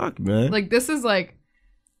 Fuck, man. Like, this is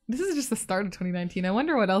just the start of 2019. I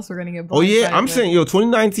wonder what else we're gonna get. Oh yeah, I'm saying, yo,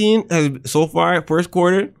 2019 has so far first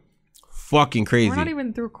quarter, fucking crazy. We're not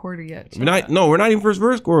even through a quarter yet. We're not even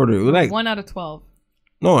first quarter. We're like 1 out of 12.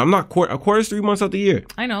 No, I'm not. A quarter's 3 months out the year.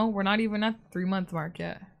 I know. We're not even at the 3-month mark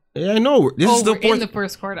yet. Yeah, I know. This is the in the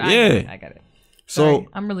first quarter. Yeah, I get it. So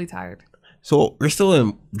I'm really tired. So we're still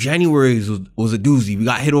in January. Was a doozy. We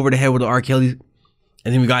got hit over the head with the R. Kelly.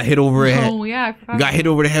 And then we got hit over the head. Oh, yeah. I forgot. We got hit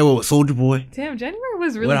over the head with Soulja Boy. Damn, January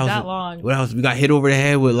was really that long. What else? We got hit over the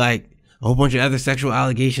head with like a whole bunch of other sexual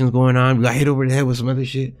allegations going on. We got hit over the head with some other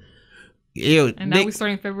shit. Yeah, and now we're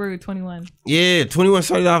starting February 21. Yeah, 21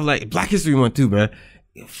 started off like Black History Month too, man.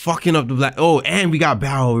 Fucking up the black. Oh, and we got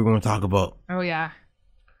Bow we're going to talk about. Oh, yeah.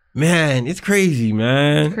 Man, it's crazy,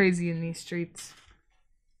 man. It's crazy in these streets.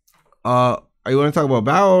 Are you want to talk about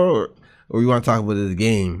Bow or you want to talk about this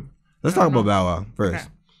game? Let's talk about Bow Wow first.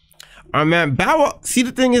 Okay. All right, man. Bow Wow. See,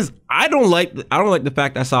 the thing is, I don't like the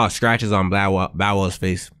fact I saw scratches on Bow Wow's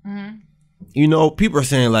face. Mm-hmm. You know, people are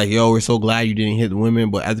saying like, "Yo, we're so glad you didn't hit the women,"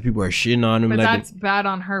 but other people are shitting on him. But like, that's bad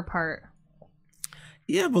on her part.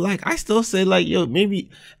 Yeah, but like, I still say like, yo, maybe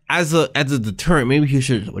as a deterrent, maybe he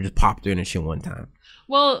should just pop her in and shit one time.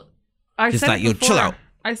 Well, I just said like, yo, chill out.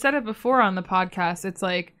 I said it before on the podcast. It's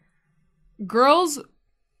like girls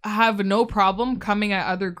have no problem coming at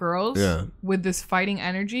other girls with this fighting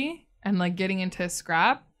energy and like getting into a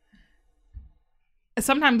scrap.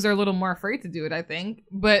 Sometimes they're a little more afraid to do it, I think,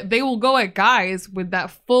 but they will go at guys with that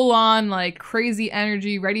full on like crazy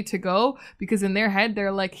energy ready to go because in their head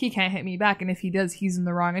they're like, he can't hit me back, and if he does, he's in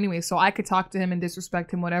the wrong anyway, so I could talk to him and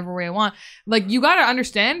disrespect him whatever way I want. Like, you gotta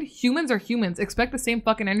understand, humans are humans. Expect the same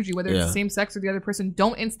fucking energy whether it's the same sex or the other person.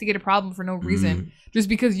 Don't instigate a problem for no reason just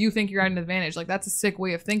because you think you're at an advantage. Like, that's a sick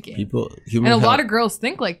way of thinking. And a lot of girls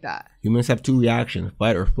think like that. Humans have two reactions: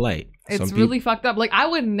 fight or flight. It's really fucked up. Like, I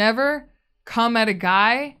would never come at a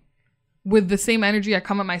guy with the same energy I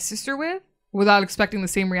come at my sister with without expecting the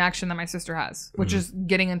same reaction that my sister has, which is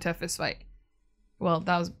getting into a fist fight. Well,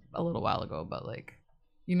 that was a little while ago, but like,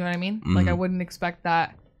 you know what I mean? Like, I wouldn't expect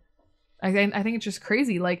that. I think it's just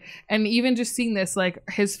crazy. Like, and even just seeing this, like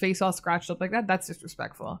his face all scratched up like that, that's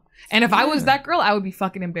disrespectful. And if I was that girl, I would be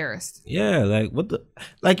fucking embarrassed. Yeah, like what the,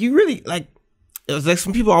 like you really, like, it was like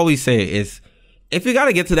some people always say is, if you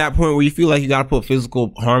gotta get to that point where you feel like you gotta put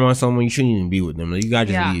physical harm on someone, you shouldn't even be with them. Like, you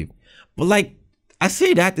gotta just leave. But like, I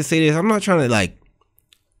say that to say this. I'm not trying to like,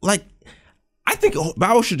 I think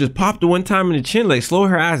Bow should just pop the one time in the chin, like slow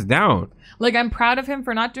her ass down. Like, I'm proud of him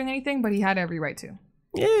for not doing anything, but he had every right to.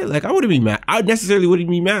 Yeah, like I wouldn't be mad. I necessarily wouldn't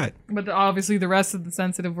be mad. But obviously, the rest of the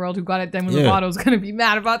sensitive world who got it done with the bottle is gonna be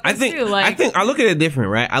mad about this too. Like, I think I look at it different,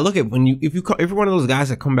 right? I look at if you're one of those guys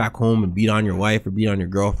that come back home and beat on your wife or beat on your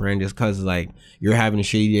girlfriend just because like you're having a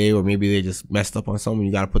shitty day or maybe they just messed up on something.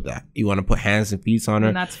 You want to put hands and feet on her.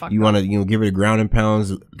 And that's fucked you want to give her the ground and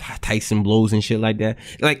pounds, Tyson blows and shit like that.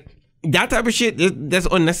 Like that type of shit. That's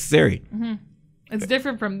unnecessary. Mm-hmm. It's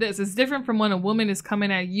different from this. It's different from when a woman is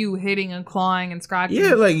coming at you, hitting and clawing and scratching,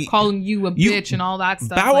 like calling you a bitch and all that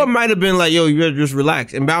stuff. Bow Wow might have been like, yo, you better just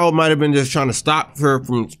relax. And Bow Wow might have been just trying to stop her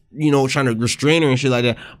from, trying to restrain her and shit like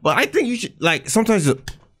that. But I think you should, like, sometimes,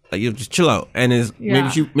 like, you just chill out. And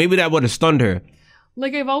maybe that would have stunned her.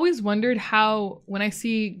 Like, I've always wondered how, when I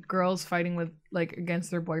see girls fighting with, like, against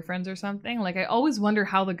their boyfriends or something, like, I always wonder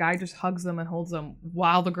how the guy just hugs them and holds them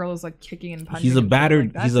while the girl is, like, kicking and punching. He's a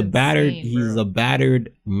battered, like, he's a battered, insane, he's a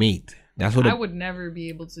battered mate. That's what I would never be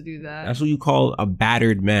able to do that. That's what you call a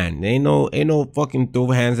battered man. Ain't no fucking throw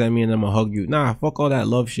hands at me and I'm gonna hug you. Nah, fuck all that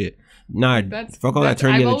love shit. Nah, fuck all that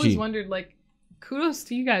turn the other cheek. I've always wondered, like, kudos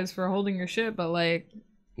to you guys for holding your shit, but, like,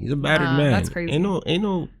 he's a battered man. That's crazy. Ain't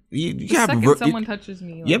no. You the can second have someone touches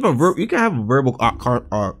me, like, you can have a verbal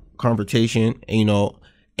confrontation, you know,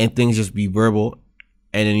 and things just be verbal,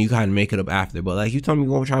 and then you kind of make it up after. But like, you tell me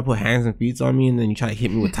you're gonna try to put hands and feet on me, and then you try to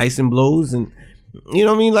hit me with Tyson blows, and you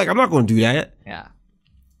know what I mean? Like, I'm not gonna do that. Yeah.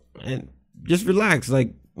 And just relax.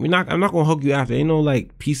 Like, I'm not gonna hug you after. Ain't no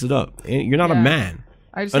like piece it up. You're not a man.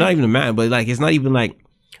 Or not even a man, but like it's not even like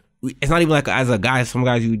as a guy. Some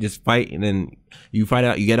guys you just fight and then you fight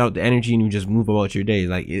out, you get out the energy and you just move about your day.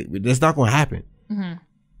 Like it's not gonna happen. Mm-hmm.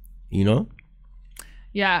 You know?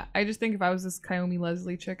 Yeah, I just think if I was this Kaomi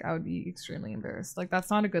Leslie chick, I would be extremely embarrassed. Like, that's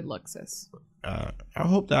not a good look, sis. I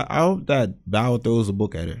hope that Bow throws a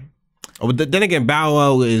book at her. Oh, but then again, Bow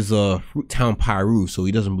Wow is Fruit Town Pyru, so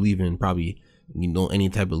he doesn't believe in probably, you know, any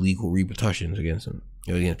type of legal repercussions against him,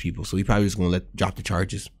 you know, against people. So he probably just gonna drop the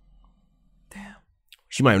charges. Damn.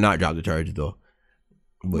 She might not drop the charges though.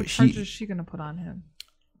 But what charges is she gonna put on him?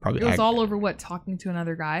 Probably it was all over what, talking to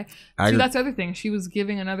another guy. See, that's the other thing. She was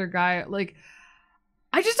giving another guy, like,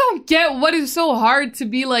 I just don't get what is so hard to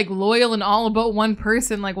be like loyal and all about one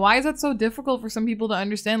person. Like, why is that so difficult for some people to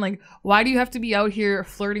understand? Like, why do you have to be out here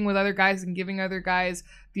flirting with other guys and giving other guys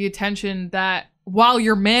the attention that while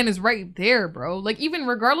your man is right there, bro? Like, even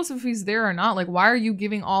regardless if he's there or not, like, why are you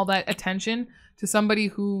giving all that attention to somebody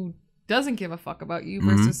who doesn't give a fuck about you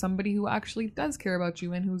versus somebody who actually does care about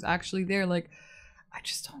you and who's actually there? Like, I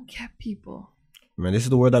just don't get people. Man, this is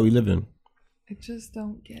the world that we live in. I just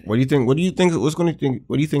don't get it. What do you think? What do you think is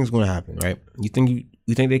going to happen? Right? You think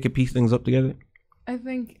they could piece things up together? I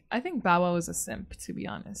think Bow Wow is a simp, to be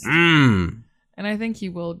honest. And I think he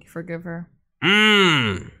will forgive her.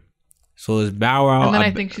 So is Bow Wow? And then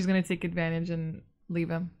I think she's gonna take advantage and leave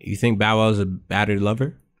him. You think Bow Wow is a battered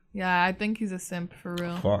lover? Yeah, I think he's a simp for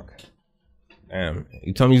real. Fuck. Damn.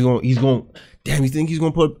 You tell me he's going. Damn. You think he's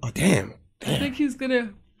gonna put? Oh, damn. I think he's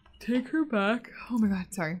gonna take her back. Oh my god,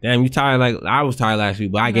 sorry. Damn, you tired like I was tired last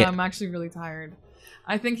week, but I'm actually really tired.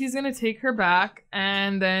 I think he's gonna take her back,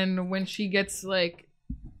 and then when she gets like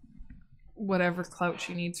whatever clout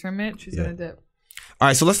she needs from it, she's gonna dip. All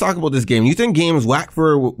right, so let's talk about this game. You think Game is whack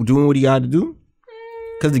for doing what he got to do?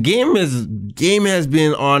 Because the game has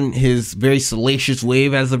been on his very salacious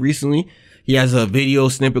wave as of recently. He has a video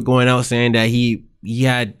snippet going out saying that he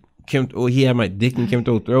had my dick in Kim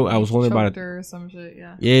To's throat. I was holding about it or some shit.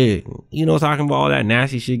 Yeah. Yeah, you know, talking about all that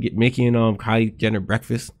nasty shit. Get Mickey and Kylie Jenner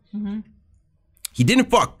breakfast. He didn't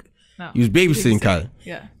fuck. No, he was babysitting Kylie.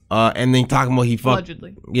 Yeah. And then talking about he fucked.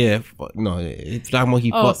 Allegedly. Yeah. No, it's talking about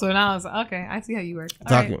he fucked. Oh, so now it's okay. I see how you work.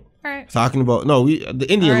 All right. Talking about the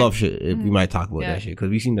Indian love shit. We might talk about that shit because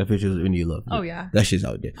we seen the pictures of Indian love. Oh yeah. That shit's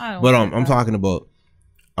out there. But I'm talking about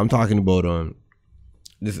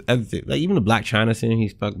this other thing, like even the Black China scene.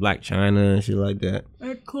 He's fucked Black China and shit like that.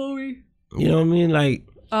 Chloe. You know what I mean? Like.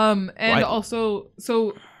 And also,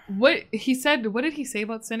 so what he said? What did he say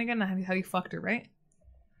about Sin again? How he fucked her, right?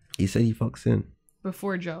 He said he fucked Sin.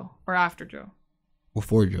 Before Joe or after Joe?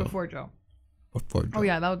 Before Joe. Before Joe. Before Joe. Oh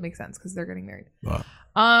yeah, that would make sense because they're getting married.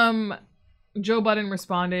 Wow. Joe Budden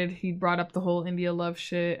responded. He brought up the whole India love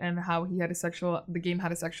shit and how the game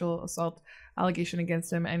had a sexual assault allegation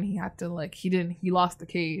against him, and he had to he lost the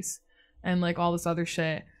case and like all this other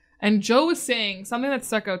shit. And Joe was saying something that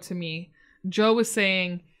stuck out to me. Joe was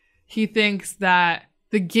saying he thinks that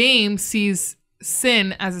the game sees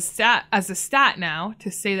Sin as a stat now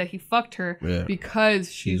to say that he fucked her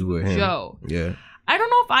because she's with Joe. Yeah. I don't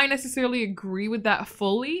know if I necessarily agree with that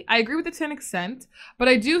fully. I agree with it to an extent, but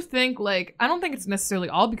I do think I don't think it's necessarily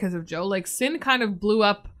all because of Joe. Like Sin kind of blew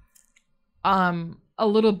up a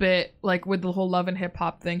little bit like with the whole love and hip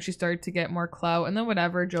hop thing. She started to get more clout, and then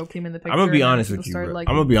whatever, Joe came in the picture. I'm gonna be honest with you. I'm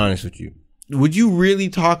gonna be honest with you. Would you really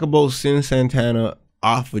talk about Sin Santana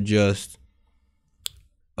off of just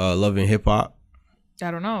love and hip hop? I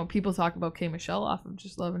don't know. People talk about K. Michelle off of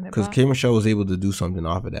just love and hip hop. Because K. Michelle was able to do something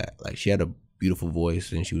off of that. Like she had a beautiful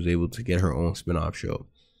voice and she was able to get her own spin-off show.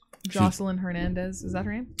 Jocelyn Hernandez, is that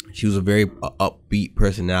her name? She was a very upbeat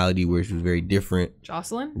personality where she was very different.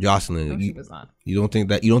 Jocelyn. No, she was not. You don't think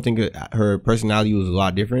that? You don't think her personality was a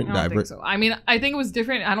lot different? I don't think so. I mean, I think it was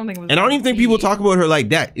different. I don't think it was. And I don't even think people talk about her like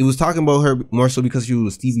that. It was talking about her more so because she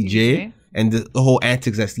was Stevie J and the whole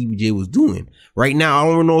antics that Stevie J was doing. Right now,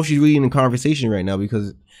 I don't know if she's really in the conversation right now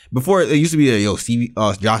because before it used to be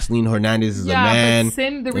Jocelyn Hernandez is a man. But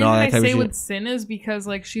Sin, the reason I say with Sin is because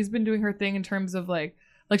like she's been doing her thing in terms of like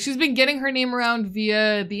she's been getting her name around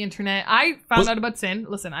via the internet. I found out about Sin.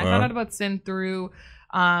 Listen, I found out about Sin through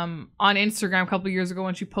on Instagram a couple of years ago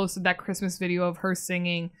when she posted that Christmas video of her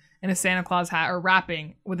singing in a Santa Claus hat or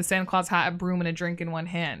rapping with a Santa Claus hat, a broom, and a drink in one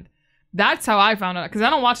hand. That's how I found out because I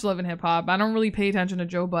don't watch Love and Hip Hop. I don't really pay attention to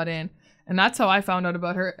Joe Budden. And that's how I found out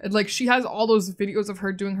about her. Like, she has all those videos of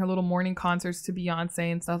her doing her little morning concerts to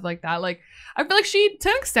Beyonce and stuff like that. Like, I feel like she, to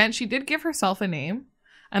an extent, she did give herself a name.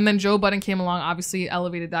 And then Joe Budden came along, obviously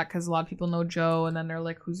elevated that because a lot of people know Joe. And then they're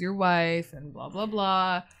like, who's your wife? And blah, blah,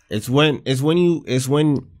 blah. It's when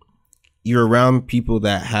you're around people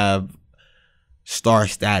that have star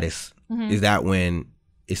status. Is that when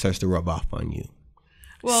it starts to rub off on you?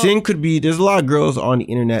 Well, Sin could be, there's a lot of girls on the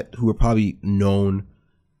internet who are probably known,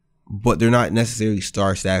 but they're not necessarily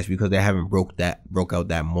star status because they haven't broke out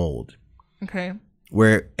that mold. Okay.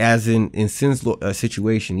 Whereas in Sin's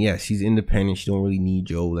situation, yes, she's independent. She don't really need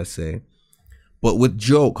Joe, let's say. But with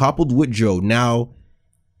Joe, coupled with Joe, now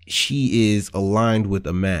she is aligned with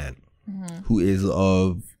a man who is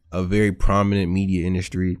of a very prominent media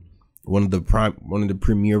industry, one of the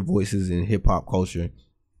premier voices in hip hop culture.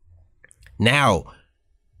 Now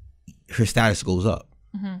her status goes up.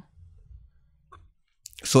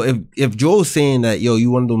 So if Joe's saying that, yo,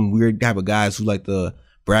 you one of them weird type of guys who like to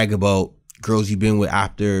brag about girls you've been with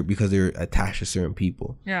after because they're attached to certain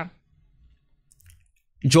people. Yeah.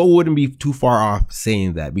 Joe wouldn't be too far off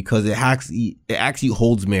saying that because it actually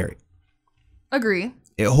holds merit. Agree.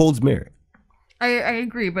 It holds merit. I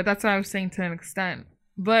agree, but that's what I was saying to an extent.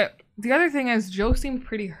 But the other thing is Joe seemed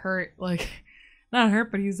pretty hurt. Like, not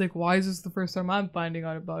hurt, but he's like, why is this the first time I'm finding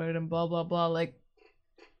out about it and blah, blah, blah. Like,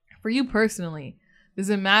 for you personally, does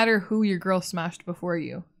it matter who your girl smashed before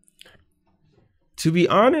you? To be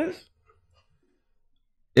honest,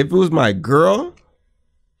 if it was my girl,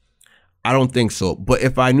 I don't think so. But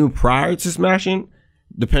if I knew prior to smashing,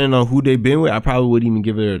 depending on who they've been with, I probably wouldn't even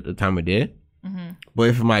give it the time of day. But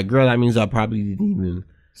if it's my girl, that means I probably didn't even.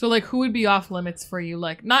 So, like, who would be off limits for you?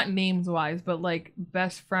 Like, not names wise, but like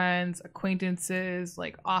best friends, acquaintances,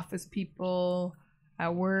 like office people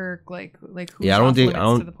at work, like who's off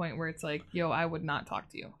limits to the point where it's like, yo, I would not talk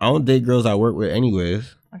to you. I don't date girls I work with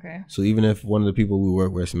anyways. Okay. So even if one of the people we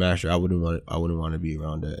work with smashed her, I wouldn't want to be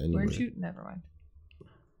around that anyway. Where'd you? Never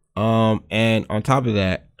mind. And on top of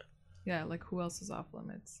that, yeah, like who else is off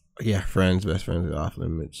limits? Yeah, best friends are off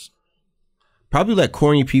limits. Probably like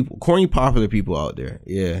corny popular people out there.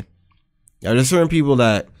 Yeah. Yeah, there's certain people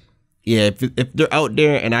that, yeah, if they're out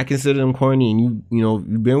there and I consider them corny and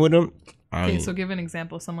you've been with them. Okay, so give an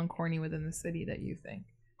example of someone corny within the city that you think.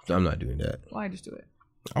 I'm not doing that. Why? Just do it.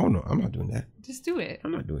 I don't know. I'm not doing that. Just do it.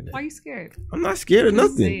 I'm not doing that. Why are you scared? I'm not scared of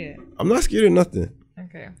nothing. Say it. I'm not scared of nothing.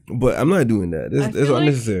 Okay. But I'm not doing that. It's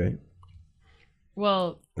unnecessary.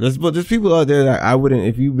 Well. There's people out there that I wouldn't,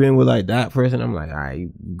 if you've been with like that person, I'm like, all right,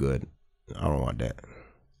 you good. I don't want that.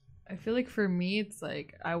 I feel like for me, it's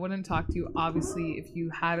like, I wouldn't talk to you, obviously, if you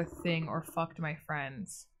had a thing or fucked my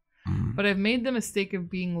friends. But I've made the mistake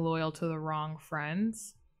of being loyal to the wrong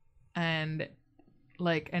friends and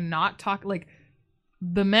not talk. Like,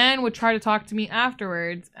 the man would try to talk to me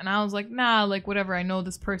afterwards and I was like, nah, like whatever. I know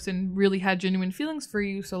this person really had genuine feelings for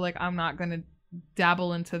you. So like, I'm not going to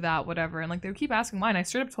dabble into that, whatever. And like, they would keep asking why. And I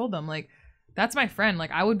straight up told them, like, that's my friend.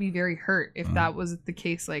 Like, I would be very hurt if that was the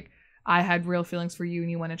case. Like, I had real feelings for you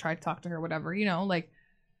and you went and tried to talk to her, whatever, like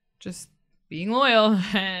just being loyal.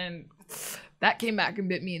 And that came back and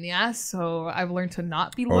bit me in the ass. So I've learned to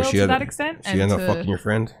not be loyal to that extent. She ended up fucking your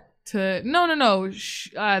friend? No.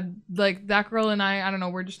 Like that girl and I don't know.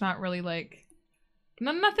 We're just not really like,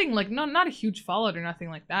 nothing like, not a huge fallout or nothing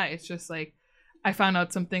like that. It's just like, I found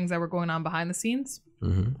out some things that were going on behind the scenes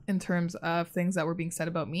in terms of things that were being said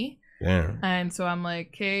about me. Yeah. And so I'm like,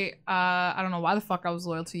 okay, I don't know why the fuck I was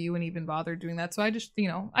loyal to you and even bothered doing that. So I just,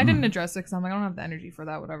 I didn't address it because I'm like, I don't have the energy for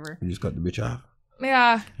that, whatever. You just cut the bitch off.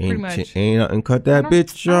 Yeah, pretty much. Ain't nothing cut that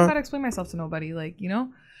bitch off. I don't gotta explain myself to nobody, like,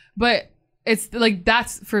 But it's like,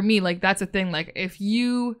 that's for me, like, that's a thing. Like, if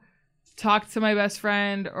you talk to my best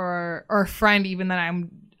friend or a friend even that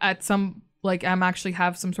I'm at some, like, I'm actually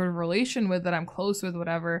have some sort of relation with, that I'm close with,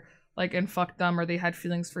 whatever, like, and fuck them or they had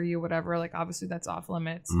feelings for you, whatever, like, obviously that's off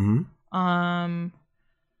limits.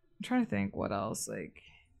 trying to think what else. Like,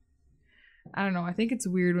 I don't know. I think it's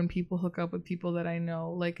weird when people hook up with people that I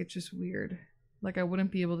know. Like, it's just weird. Like, I wouldn't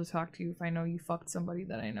be able to talk to you if I know you fucked somebody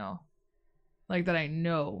that I know. Like, that I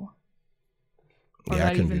know. Or Yeah,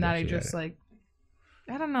 not even that I just, like,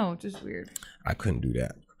 I don't know. Just weird. I couldn't do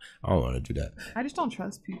that. I don't want to do that. I just don't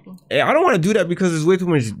trust people. Yeah, I don't want to do that because there's way too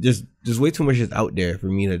much, just way too much just out there for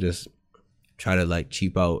me to just try to, like,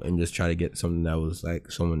 cheap out and just try to get something that was,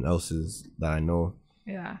 like, someone else's that I know.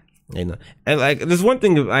 Yeah. You know, and like there's one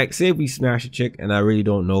thing, like say if we smash a chick and I really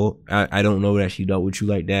don't know, I don't know that she dealt with you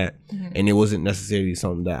like that, and it wasn't necessarily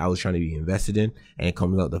something that I was trying to be invested in, and it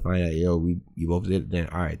comes out to find out, yo, you both did it, then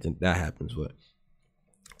all right, then that happens. But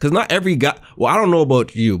because not every guy, well, I don't know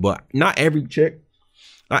about you, but not every chick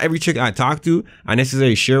I talk to I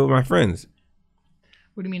necessarily share with my friends.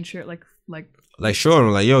 What do you mean share? Like show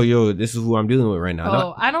them like, yo, this is who I'm dealing with right now.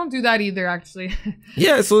 Oh, I don't do that either, actually.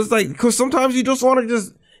 Yeah, so it's like, because sometimes you just want to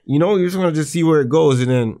just, you know, you're just going to just see where it goes, and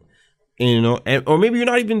then, you know, or maybe you're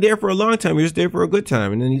not even there for a long time, you're just there for a good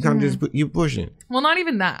time, and then you kind of just you pushing. Well, not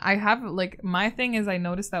even that. I have, like, my thing is I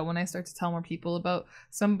noticed that when I start to tell more people about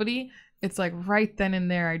somebody, it's like right then and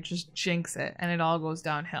there I just jinx it and it all goes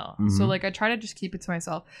downhill. So like I try to just keep it to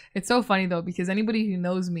myself. It's so funny though, because anybody who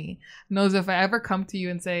knows me knows if I ever come to you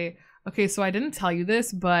and say, okay, so I didn't tell you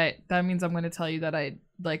this, but that means I'm going to tell you that I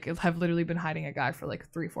like have literally been hiding a guy for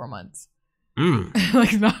like 3-4 months.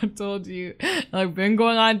 Like not told you. I've been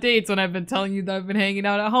going on dates when I've been telling you that I've been hanging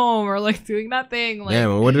out at home or like doing nothing. Like, yeah,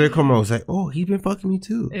 what did it come out? I was like, oh, he's been fucking me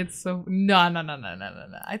too. It's so no.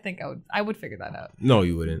 I think I would figure that out. No,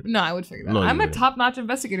 you wouldn't. No, I would figure that out. I'm a top-notch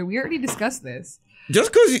investigator. We already discussed this.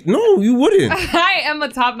 Just because you wouldn't. I am a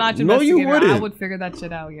top-notch investigator. No, you wouldn't. I would figure that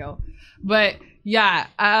shit out, yo. But yeah,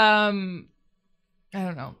 I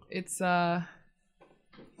don't know. It's I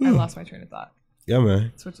lost my train of thought. Yeah,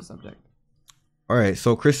 man. Switch the subject. All right,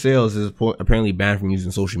 so Chris Sales is apparently banned from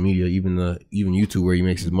using social media, even YouTube, where he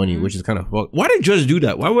makes his money, which is kind of fucked. Why did Judge do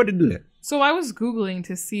that? Why would they do that? So I was Googling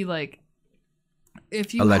to see like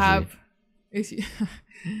if you Allegedly.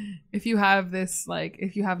 if you have this, like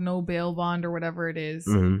if you have no bail bond or whatever it is,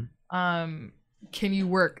 can you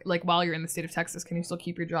work like while you're in the state of Texas? Can you still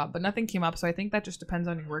keep your job? But nothing came up, so I think that just depends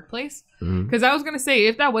on your workplace. Because I was gonna say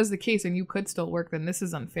if that was the case and you could still work, then this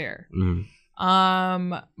is unfair.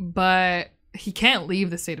 But he can't leave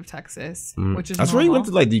the state of Texas, which is that's why he went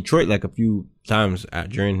to like Detroit like a few times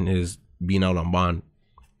during his being out on bond.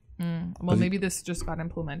 Well, maybe this just got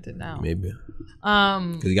implemented now. Maybe.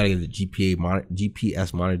 Because you gotta get the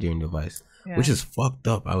GPS monitoring device, which is fucked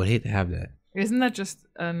up. I would hate to have that. Isn't that just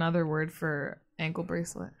another word for ankle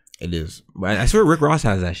bracelet? It is. But I swear Rick Ross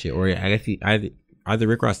has that shit, or I guess either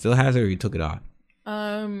Rick Ross still has it or he took it off.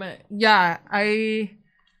 Yeah, I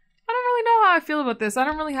don't really know how I feel about this. I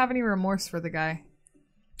don't really have any remorse for the guy.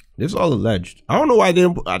 This is all alleged. I don't know why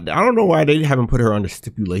they haven't put her under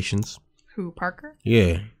stipulations. Who, Parker?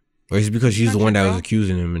 Yeah. Or is it because she's the one that was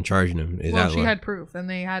accusing him and charging him? Well, she had proof, and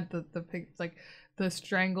they had the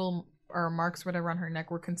strangle or marks, whatever, on her neck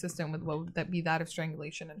were consistent with what would that be that of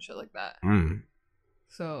strangulation and shit like that.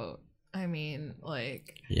 So I mean,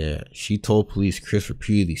 like, yeah, she told police Chris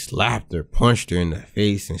repeatedly slapped her, punched her in the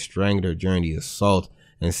face, and strangled her during the assault,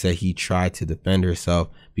 and said he tried to defend herself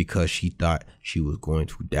because she thought she was going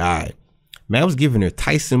to die. Man was giving her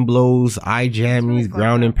Tyson blows, eye jammies,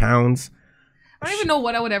 ground and pounds. I don't even know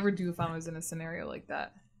what I would ever do if I was in a scenario like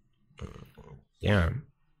that. Damn.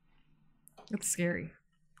 It's scary.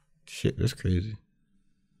 Shit, that's crazy.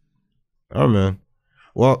 Oh, man.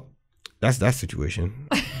 Well, that's that situation.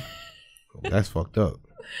 That's fucked up.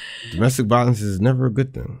 Domestic violence is never a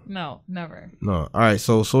good thing. No, never. No. All right,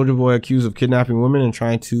 so Soulja Boy accused of kidnapping women and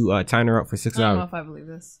trying to tie her up for 6 hours. I don't know if I believe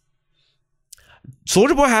this.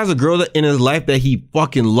 Soulja Boy has a girl in his life that he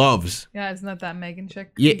fucking loves. Yeah, isn't that Megan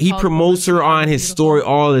chick? Yeah, he promotes her on his story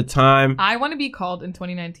all the time. I want to be called in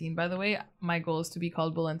 2019, by the way. My goal is to be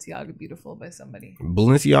called Balenciaga Beautiful by somebody.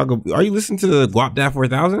 Balenciaga. Are you listening to the Guap Dad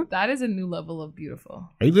 4000? That is a new level of beautiful.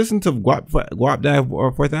 Are you listening to Guap Dad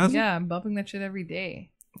 4000? Yeah, I'm bumping that shit every day.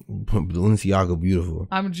 Balenciaga Beautiful.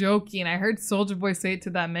 I'm joking. I heard Soulja Boy say it to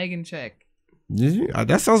that Megan chick. Did you?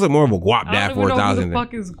 That sounds like more of a Guap Dad 4000. Who the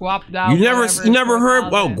fuck is Guap Dad? You never heard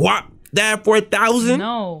about Guap Dad 4000?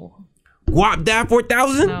 No. Guap Dad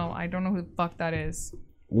 4000? No, I don't know who the fuck that is.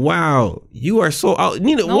 Wow, you are so out.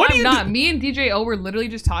 Nina, no, what I'm not. Me and DJ O were literally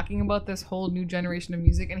just talking about this whole new generation of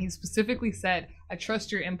music, and he specifically said, "I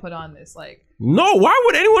trust your input on this." Like, no, why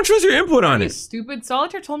would anyone trust your input on it? Stupid.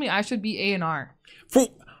 Solitaire told me I should be A&R. For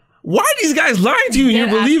why are these guys lying to you and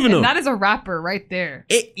you believe in them? That is a rapper right there.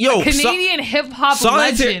 Yo, a Canadian hip hop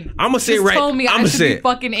legend. I'm gonna say it right. Told me I should be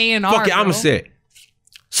fucking A&R. Fuck it, I'm gonna say it.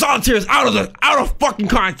 Solitaire is out of fucking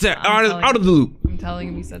concept, out of the loop. I'm telling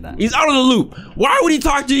him he said that. He's out of the loop. Why would he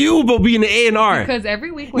talk to you about being an A&R? Because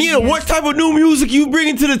every week, Nina, what type of new music you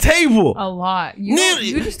bringing to the table? A lot.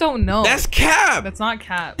 You just don't know. That's cap. That's not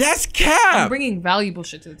cap. That's cap. I'm bringing valuable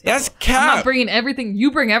shit to the table. That's cap. I'm not bringing everything.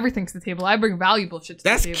 You bring everything to the table. I bring valuable shit to the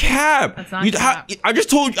table. That's cap. That's not cap. I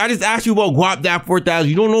just asked you about Guap Dap 4000.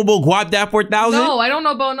 You don't know about Guap Dap 4000? No, I don't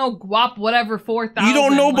know about no Guap whatever 4000. You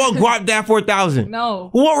don't know about Guap Dap 4000? No.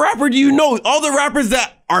 What rapper do you know? All the rappers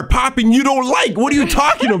that are popping you don't like. What are you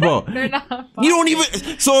talking about? They're not popping. You don't even.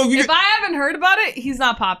 So if I haven't heard about it, he's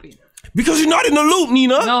not popping. Because you're not in the loop,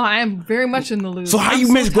 Nina. No, I am very much in the loop. So how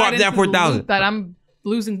you miss Guap Dap 4000? That I'm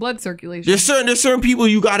losing blood circulation. There's certain people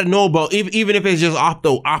you gotta know about, even if it's just off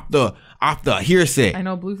the hearsay. I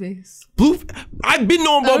know Blueface. I've been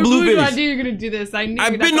knowing about Blueface. I knew you're gonna do this. I knew.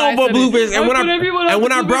 I've been knowing about Blueface, and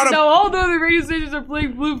when I brought up, now all the other radio stations are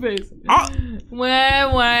playing Blueface. Man,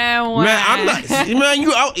 I'm not. Man,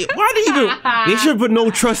 you out? Why do you even? They should put no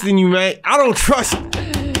trust in you, man. I don't trust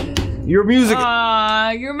your music.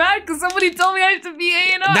 You're mad because somebody told me I should be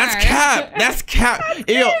A&R. That's cap. That's cap.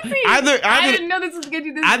 Yo, I didn't know this was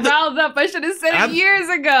getting this riled up. I should have said it years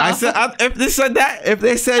ago. I said if they said that, if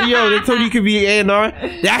they said yo, they told you could be A&R.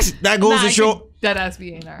 That goes to show. That has to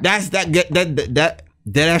be A&R.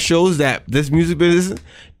 That shows that this music business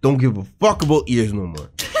don't give a fuck about ears no more.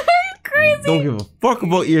 Crazy. Don't give a fuck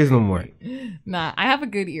about ears no more. Nah, I have a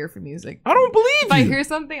good ear for music. I don't believe you. If I hear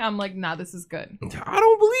something, I'm like, nah, this is good. I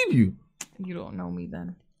don't believe you. You don't know me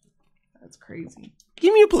then. That's crazy.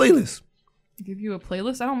 Give me a playlist. Give you a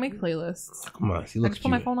playlist? I don't make playlists. Come on, see, look I just put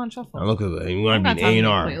my phone on shuffle. Now look at that. You want to be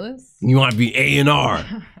A&R. You want to be A&R.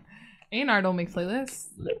 A&R don't make playlists.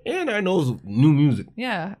 A&R knows new music.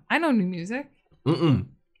 Yeah, I know new music.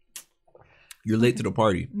 You're late to the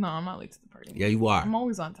party. No, I'm not late to the party. Yeah, you are. I'm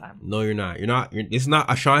always on time. No, you're not. It's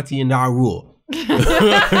not Ashanti and Da Rule. You're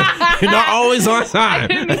not always on time. I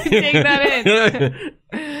didn't even take that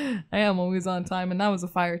in. I am always on time, and that was a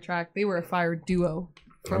fire track. They were a fire duo.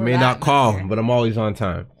 I may not call, but I'm always on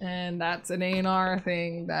time. And that's an A&R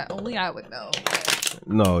thing that only I would know.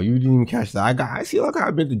 No, you didn't even catch that. I see like how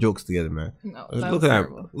I been the jokes together, man. No, look at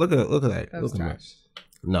that. Look at that. That was trash.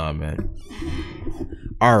 Nah, man.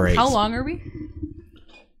 All right. How long are we?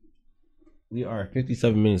 We are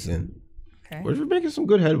 57 minutes in. Okay. We're making some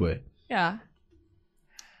good headway. Yeah.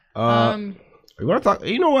 You want to talk?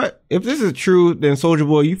 You know what? If this is true, then Soulja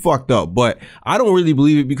Boy, you fucked up. But I don't really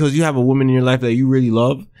believe it because you have a woman in your life that you really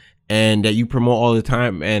love and that you promote all the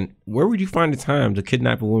time. And where would you find the time to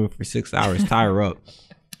kidnap a woman for 6 hours, tie her up?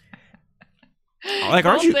 Like,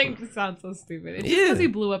 aren't you? Think it sounds so stupid. It's just because he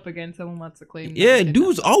blew up again. Someone wants to claim. Yeah,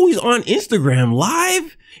 dude's always on Instagram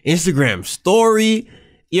Live, Instagram Story.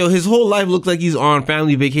 Yo, his whole life looks like he's on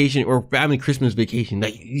family vacation or family Christmas vacation.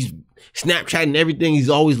 Like he's Snapchatting everything. He's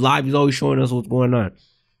always live. He's always showing us what's going on.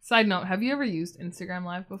 Side note: have you ever used Instagram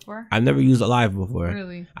Live before? I've never used a live before.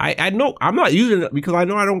 Really? I know I'm not using it because I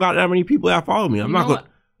know I don't got that many people that follow me. I'm not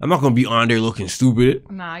gonna be on there looking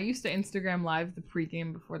stupid. Nah, I used to Instagram Live the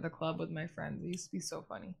pregame before the club with my friends. It used to be so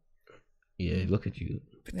funny. Yeah, look at you,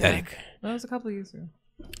 pathetic. Yeah, that was a couple of years ago.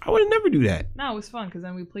 I would never do that. No, it was fun because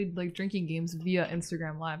then we played like drinking games via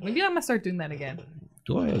Instagram Live. Maybe I'm gonna start doing that again.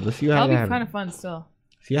 Go ahead. Let's see how that happens. That'll be kind of fun still.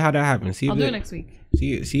 See how that happens. I'll do it next week.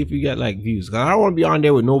 See if you get like views. Cause I don't want to be on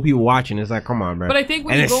there with no people watching. It's like, come on, bro. But I think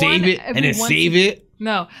when you go on and then save it.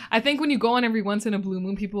 No, I think when you go on every once in a blue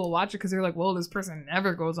moon, people will watch it because they're like, "Whoa, this person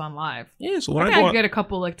never goes on live." Yeah, so when I get a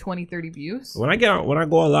couple like 20, 30 views. When I go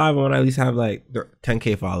on live, I want to at least have like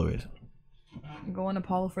 10K followers. Go on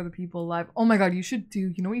Apollo for the People live. Oh my god, you should do.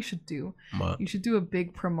 You know what you should do? What? You should do a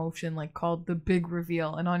big promotion like called the Big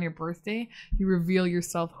Reveal, and on your birthday, you reveal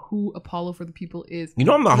yourself who Apollo for the People is. You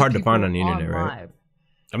know I'm not hard to find on the internet, right?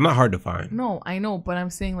 I'm not hard to find. No, I know, but I'm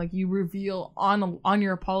saying like you reveal on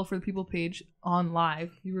your Apollo for the People page on live.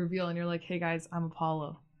 You reveal and you're like, "Hey guys, I'm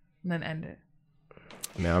Apollo," and then end it.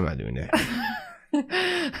 Man, I'm not doing that.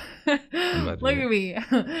 Look at me,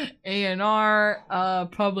 A&R,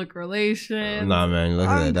 public relations. Nah, man, look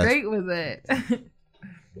at that. I'm great with it.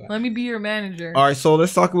 Let me be your manager. All right, so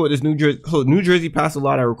let's talk about this New Jersey. So New Jersey passed a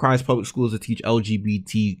law that requires public schools to teach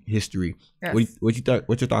LGBT history. Yes. What's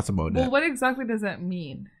your thoughts about that? Well, what exactly does that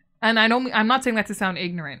mean? And I'm not saying that to sound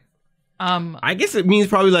ignorant. I guess it means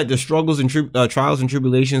probably like the struggles and trials and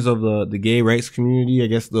tribulations of the gay rights community. I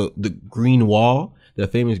guess the Green Wall, the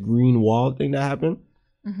famous Green Wall thing that happened.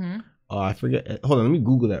 Mm-hmm. I forget. Hold on, let me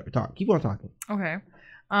Google that. Keep on talking. Okay.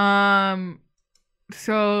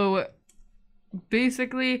 So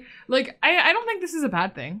basically, like I don't think this is a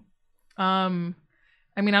bad thing.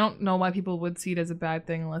 I mean, I don't know why people would see it as a bad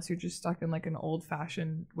thing unless you're just stuck in like an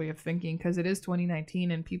old-fashioned way of thinking, because it is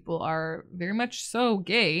 2019 and people are very much so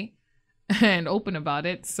gay and open about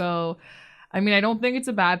it. So, I mean, I don't think it's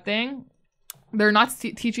a bad thing. They're not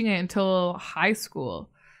teaching it until high school.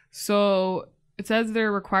 So it says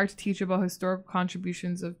they're required to teach about historical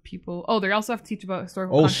contributions of people. Oh, they also have to teach about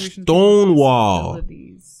historical contributions. Stonewall.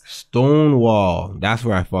 Stonewall. That's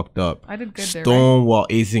where I fucked up. I did good there. Stonewall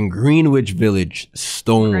is in Greenwich Village.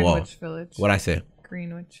 Stonewall. Greenwich Village. What'd I say?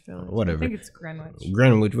 Greenwich Village. Whatever. I think it's Greenwich.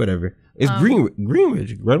 Greenwich, whatever. It's Greenwich.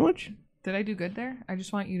 Greenwich? Did I do good there? I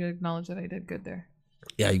just want you to acknowledge that I did good there.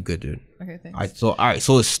 Yeah, you good, dude. Okay, thanks. All right.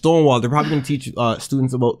 So it's Stonewall. They're probably gonna teach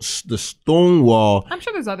students about the Stonewall. I'm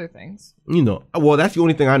sure there's other things. You know, well, that's the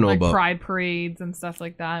only thing I know like about. Pride parades and stuff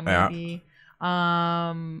like that, maybe.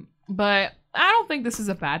 Yeah. But I don't think this is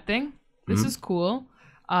a bad thing. This is cool.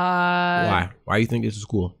 Why? Why do you think this is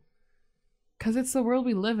cool? Because it's the world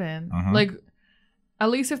we live in. Like, at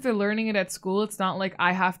least if they're learning it at school, it's not like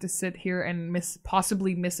I have to sit here and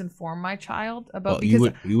possibly misinform my child about because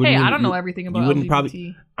I don't know everything about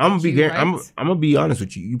LGBT. I'm gonna be honest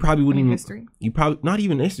with you. You probably wouldn't even history. You probably not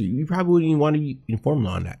even history. You probably wouldn't even want to be informed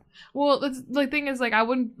on that. Well, the thing is, like, I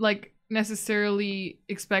wouldn't like necessarily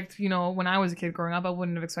expect, you know, when I was a kid growing up, I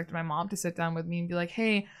wouldn't have expected my mom to sit down with me and be like,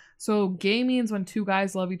 hey, so gay means when two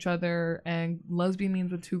guys love each other, and lesbian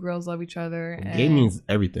means when two girls love each other. And gay means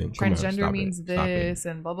everything. Transgender means this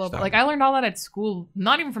and blah blah blah. Like, I learned all that at school,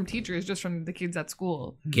 not even from teachers, just from the kids at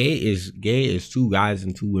school. Gay is two guys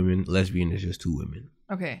and two women. Lesbian is just two women.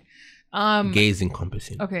 Okay. Gay is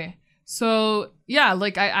encompassing. Okay. So yeah,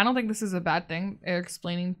 like I don't think this is a bad thing. They're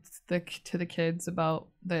explaining to the kids about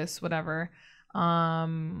this, whatever.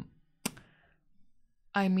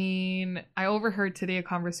 I mean, I overheard today a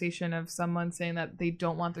conversation of someone saying that they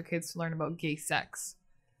don't want their kids to learn about gay sex.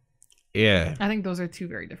 Yeah. I think those are two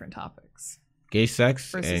very different topics. Gay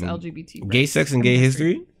sex versus and LGBT. Gay sex and gay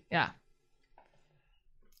history? Yeah.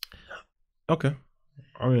 Okay.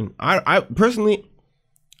 I mean, I personally,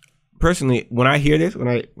 when I hear this, when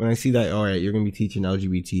I see that, all right, you're going to be teaching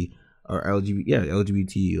LGBT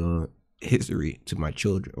history to my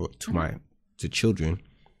children, or to children,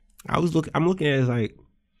 I'm looking at it as like,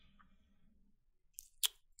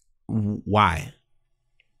 why?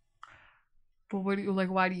 But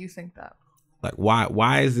why do you think that? Like,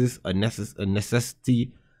 why is this a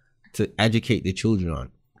necessity to educate the children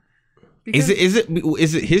on? Because is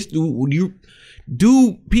it history?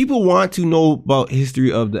 Do people want to know about history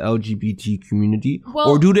of the LGBT community,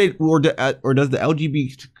 or does the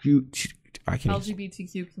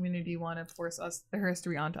LGBTQ community want to force their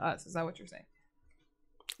history onto us? Is that what you're saying?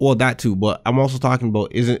 Well, that too, but I'm also talking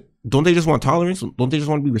about, don't they just want tolerance? Don't they just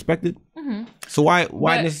want to be respected? So why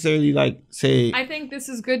necessarily like say? I think this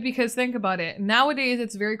is good because think about it. Nowadays,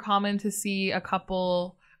 it's very common to see a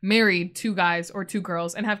couple married, two guys or two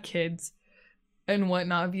girls, and have kids and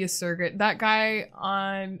whatnot via surrogate. That guy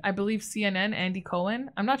on, I believe, CNN, Andy Cohen.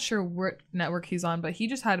 I'm not sure what network he's on, but he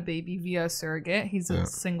just had a baby via surrogate. He's a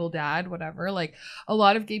single dad, whatever. Like, a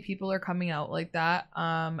lot of gay people are coming out like that.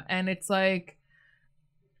 And it's like,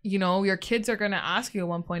 you know, your kids are going to ask you at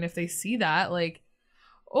one point if they see that, like,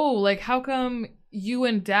 oh, like, how come you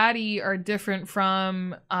and daddy are different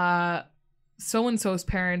from so-and-so's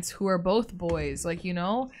parents who are both boys? Like, you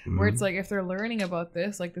know, where it's like, if they're learning about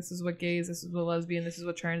this, like, this is what gay is, this is what lesbian, this is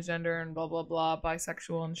what transgender and blah, blah, blah,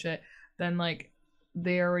 bisexual and shit, then, like,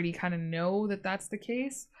 they already kind of know that that's the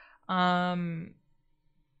case. I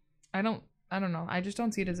don't know. I just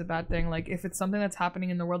don't see it as a bad thing. Like, if it's something that's happening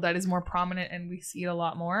in the world that is more prominent and we see it a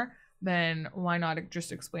lot more, then why not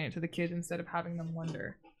just explain it to the kids instead of having them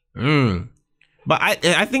wonder? But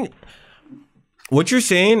I think what you're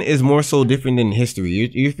saying is more so different than history.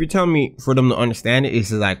 If you're telling me for them to understand it,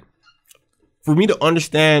 it's like, for me to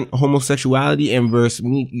understand homosexuality and versus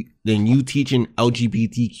me, then you teaching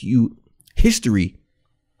LGBTQ history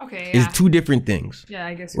is two different things. Yeah,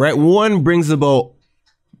 I guess. Right? One brings about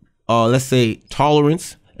let's say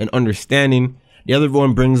tolerance and understanding. The other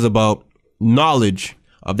one brings about knowledge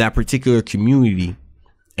of that particular community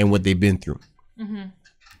and what they've been through.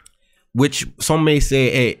 Which some may say,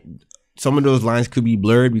 hey, some of those lines could be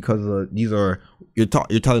blurred because these are, you're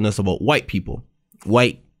telling us about white people,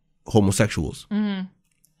 white homosexuals.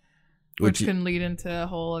 Which can lead into a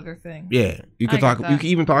whole other thing. Yeah. You could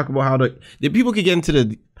even talk about how the people could get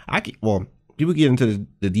into people get into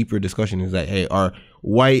the deeper discussion is that, hey, are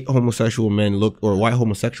white homosexual men white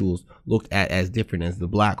homosexuals looked at as different as the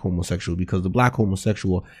black homosexual, because the black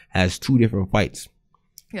homosexual has two different fights.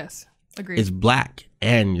 Yes, agreed. It's black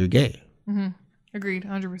and you're gay. Agreed,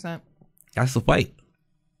 100%. That's the fight.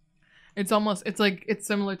 It's almost, it's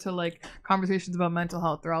similar to like conversations about mental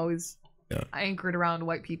health. They're always anchored around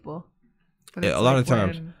white people. But Yeah, a lot of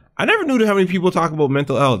times. I never knew how many people talk about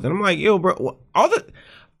mental health. And I'm like, yo, bro,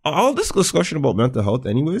 all this discussion about mental health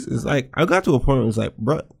anyways is like, I got to a point where it's like,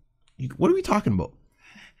 bro, what are we talking about?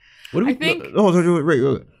 What are we, wait.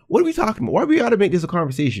 What are we talking about? Why do we gotta make this a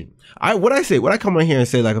conversation? What I come on here and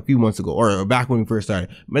say like a few months ago or back when we first started,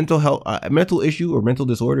 mental health, mental issue or mental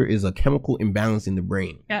disorder is a chemical imbalance in the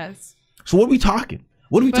brain. Yes. So what are we talking?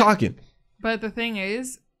 Talking? But the thing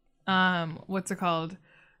is, what's it called?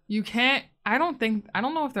 You can't, I don't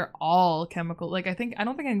know if they're all chemical. Like I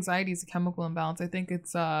don't think anxiety is a chemical imbalance. I think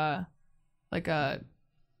it's like a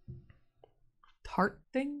heart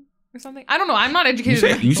thing or something. I don't know. I'm not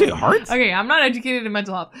educated. You say heart? Okay, I'm not educated in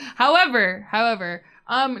mental health. However,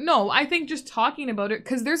 no, I think just talking about it,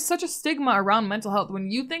 because there's such a stigma around mental health.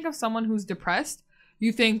 When you think of someone who's depressed,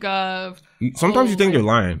 you think of sometimes you think they're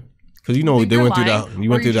lying. Because they went through that. You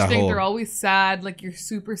went through that whole. They're always sad, like you're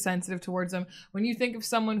super sensitive towards them. When you think of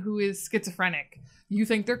someone who is schizophrenic, you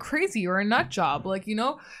think they're crazy or a nut job. Like,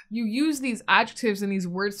 you use these adjectives and these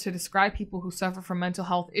words to describe people who suffer from mental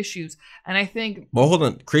health issues. And I think. Well, hold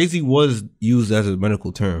on. Crazy was used as a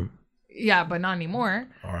medical term. Yeah, but not anymore.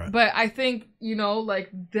 All right. But I think,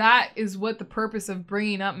 like that is what the purpose of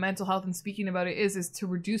bringing up mental health and speaking about it is to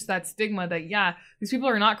reduce that stigma that, these people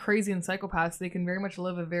are not crazy and psychopaths. They can very much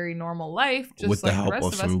live a very normal life. Just with like the help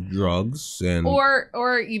of some drugs and.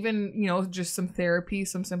 Or even, just some therapy,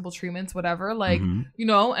 some simple treatments, whatever. Like,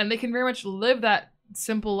 and they can very much live that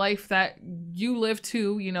simple life that you live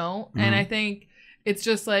too, And I think it's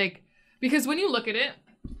just like, because when you look at it,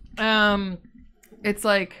 it's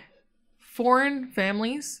like, foreign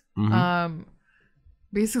families,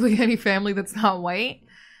 basically any family that's not white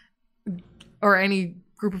or any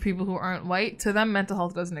group of people who aren't white, to them mental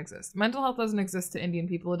health doesn't exist. Mental health doesn't exist to Indian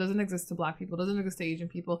people. It doesn't exist to Black people. It doesn't exist to Asian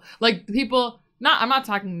people. Like I'm not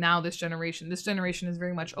talking now this generation. This generation is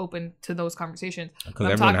very much open to those conversations.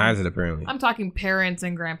 Because everyone has it apparently. I'm talking parents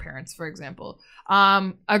and grandparents, for example.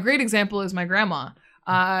 A great example is my grandma.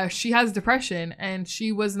 She has depression and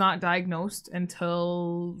she was not diagnosed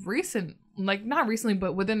until not recently,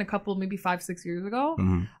 but within a couple, maybe 5-6 years ago,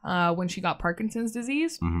 when she got Parkinson's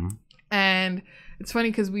disease. And it's funny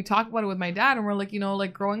because we talk about it with my dad and we're like,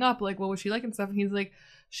 like growing up, like what was she like and stuff. And he's like,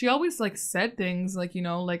 she always like said things like,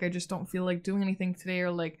 like I just don't feel like doing anything today,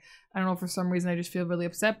 or like, I don't know, for some reason I just feel really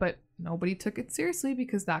upset, but nobody took it seriously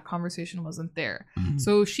because that conversation wasn't there.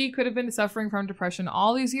 So she could have been suffering from depression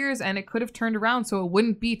all these years and it could have turned around so it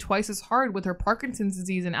wouldn't be twice as hard with her Parkinson's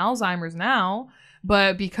disease and Alzheimer's now.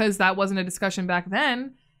 But because that wasn't a discussion back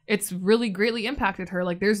then, it's really greatly impacted her.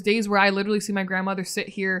 Like there's days where I literally see my grandmother sit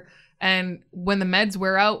here and when the meds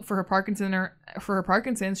wear out for her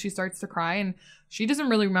Parkinson's, she starts to cry and she doesn't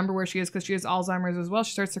really remember where she is because she has Alzheimer's as well.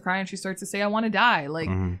 She starts to cry and she starts to say, I want to die. Like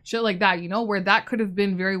shit like that, where that could have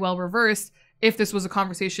been very well reversed if this was a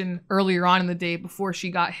conversation earlier on in the day before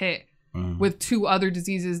she got hit with 2 other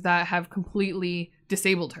diseases that have completely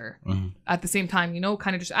disabled her at the same time,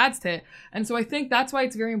 kind of just adds to it. And so I think that's why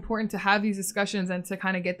it's very important to have these discussions and to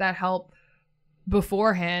kind of get that help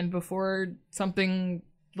beforehand, before something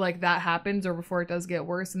like that happens or before it does get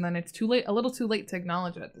worse, and then it's a little too late to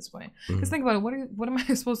acknowledge it at this point. Because think about it, what am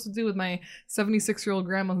I supposed to do with my 76-year-old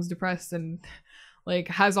grandma who's depressed and like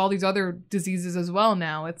has all these other diseases as well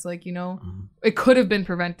now? It's like, it could have been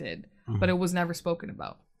prevented, but it was never spoken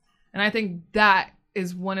about. And I think that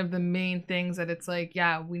is one of the main things that it's like,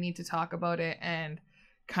 we need to talk about it and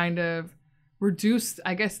kind of reduce,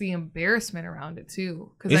 I guess, the embarrassment around it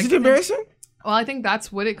too. Is it embarrassing? Well, I think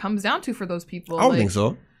that's what it comes down to for those people. I don't think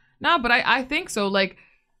so. No, but I think so. Like,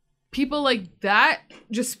 people like that,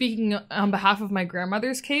 just speaking on behalf of my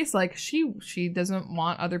grandmother's case, like, she doesn't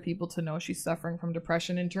want other people to know she's suffering from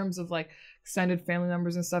depression in terms of, like, extended family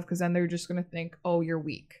members and stuff, because then they're just going to think, oh, you're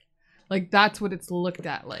weak. Like, that's what it's looked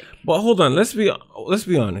at like. But hold on. Let's be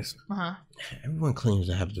honest. Everyone claims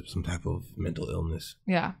to have some type of mental illness.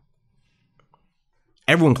 Yeah.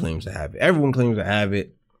 Everyone claims to have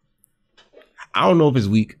it. I don't know if it's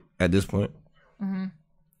weak at this point.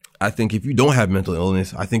 I think if you don't have mental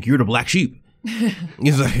illness, I think you're the black sheep.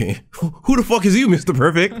 It's like, who the fuck is you, Mr.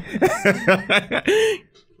 Perfect?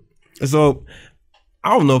 So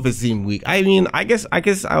I don't know if it seemed weak. I mean, I guess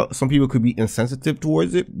some people could be insensitive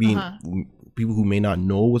towards it, being people who may not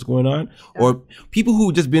know what's going on, or people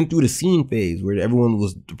who just been through the scene phase where everyone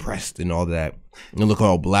was depressed and all that, and look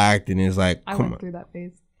all black, and it's like, I went through that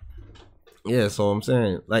phase. Yeah, so I'm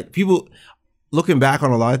saying, like, people looking back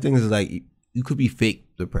on a lot of things is like, you could be fake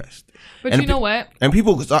depressed. But and you know what? And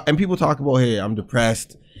people talk about, hey, I'm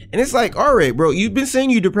depressed, and it's like, all right, bro, you've been saying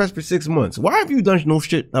you're depressed for 6 months. Why have you done no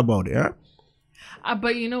shit about it? Huh?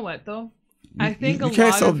 But you know what though? I think you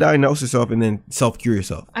can't self-diagnose yourself and then self-cure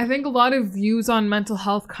yourself. I think a lot of views on mental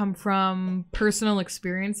health come from personal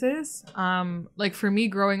experiences. Like for me,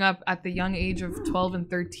 growing up at the young age of 12 and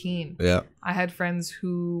 13, I had friends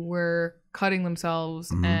who were cutting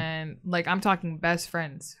themselves, and like I'm talking best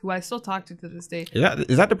friends who I still talk to this day.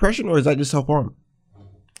 Is that depression or is that just self-harm?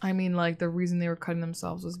 I mean, like the reason they were cutting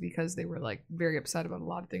themselves was because they were like very upset about a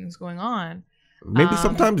lot of things going on. Maybe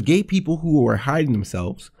sometimes gay people who are hiding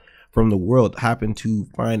themselves from the world happen to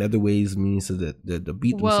find other ways, means to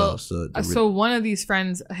beat themselves. So one of these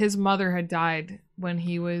friends, his mother had died when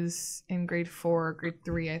he was in grade 4 or grade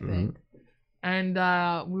 3, I think. And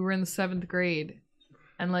we were in the 7th grade,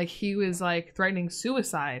 and like he was like threatening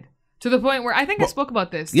suicide to the point where I think I spoke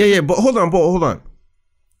about this. Yeah, but hold on.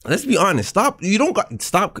 Let's be honest. I gotta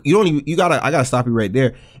stop you right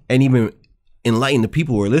there and even enlighten the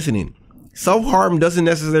people who are listening. Self-harm doesn't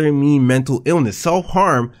necessarily mean mental illness.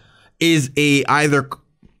 Self-harm is either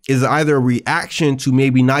a reaction to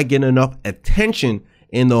maybe not getting enough attention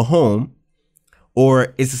in the home,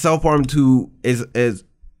 or it's a self-harm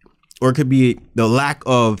or it could be the lack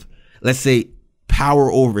of, let's say,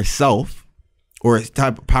 power over self, or a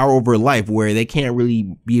type of power over life where they can't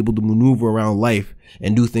really be able to maneuver around life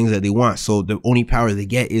and do things that they want. So the only power they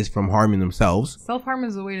get is from harming themselves. Self-harm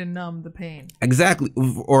is a way to numb the pain. Exactly.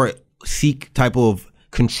 Or seek type of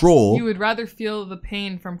control. You would rather feel the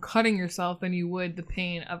pain from cutting yourself than you would the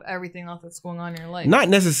pain of everything else that's going on in your life. Not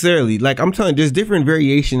necessarily. Like I'm telling you, there's different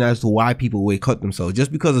variation as to why people would cut themselves.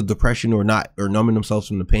 Just because of depression or numbing themselves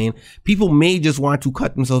from the pain, people may just want to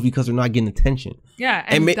cut themselves because they're not getting attention. Yeah,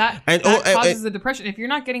 and that causes the depression. If you're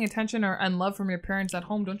not getting attention and love from your parents at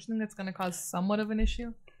home, don't you think that's going to cause somewhat of an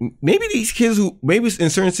issue? Maybe these kids who, maybe in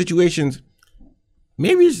certain situations,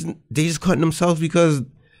 maybe they just cutting themselves because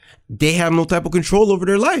they have no type of control over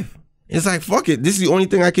their life. It's like, fuck it, this is the only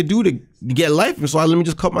thing I could do to get life, and so let me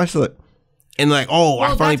just cut myself. And like,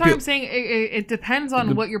 I finally. That's why I'm saying it depends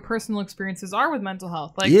on what your personal experiences are with mental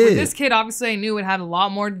health. Like with this kid, obviously I knew it had a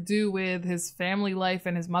lot more to do with his family life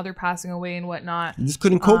and his mother passing away and whatnot. He just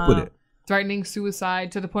couldn't cope with it. Threatening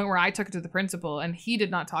suicide to the point where I took it to the principal, and he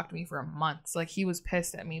did not talk to me for months. Like he was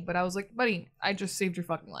pissed at me, but I was like, buddy, I just saved your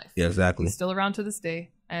fucking life. Yeah, exactly. He's still around to this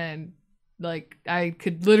day, and like I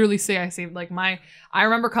could literally say I saved I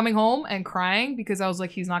remember coming home and crying because I was like,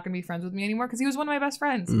 he's not gonna be friends with me anymore because he was one of my best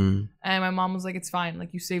friends. And my mom was like, it's fine,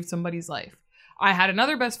 like you saved somebody's life. I had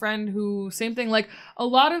another best friend who, same thing, like a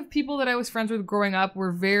lot of people that I was friends with growing up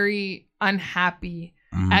were very unhappy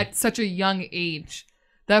at such a young age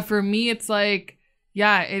that for me it's like,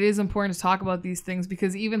 yeah, it is important to talk about these things,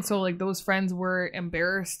 because even so, like those friends were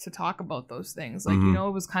embarrassed to talk about those things. Like, you know,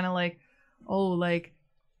 it was kind of like, oh, like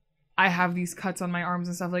I have these cuts on my arms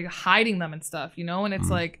and stuff, like hiding them and stuff, you know? And it's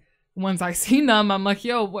like, once I seen them, I'm like,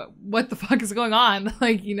 yo, what the fuck is going on?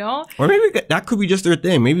 Like, you know? Or maybe that could be just their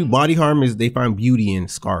thing. Maybe body harm is they find beauty in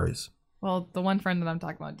scars. Well, the one friend that I'm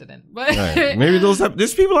talking about didn't. But right. Maybe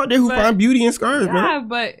there's people out there who find beauty in scars, man.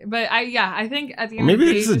 Yeah, I think at the end maybe of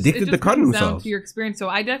the day, they're just addicted to cutting themselves. Down to your experience. So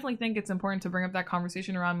I definitely think it's important to bring up that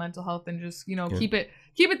conversation around mental health and just, you know, keep it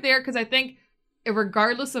there, because I think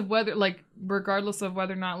regardless of whether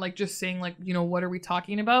or not, like, just saying, like, you know, what are we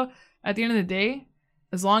talking about, at the end of the day,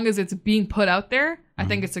 as long as it's being put out there, I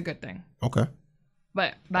think it's a good thing. Okay.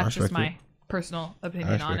 But that's just my personal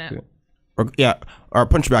opinion on it. Yeah. All right,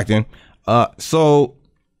 punch back then. So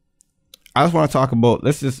I just want to talk about,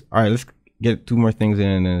 let's get 2 more things in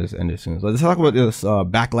and then let's end it soon. So let's talk about this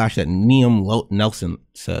backlash that Nesson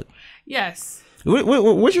said. Yes.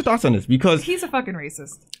 What's your thoughts on this? Because he's a fucking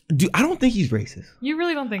racist. Dude, I don't think he's racist. You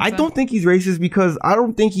really don't think so? I don't think he's racist because I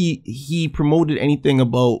don't think he promoted anything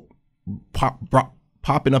about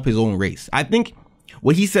popping up his own race. I think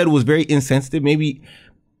what he said was very insensitive. Maybe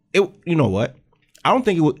you know what? I don't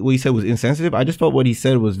think what he said was insensitive. I just felt what he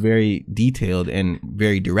said was very detailed and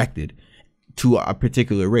very directed to a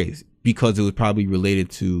particular race, because it was probably related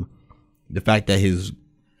to the fact that the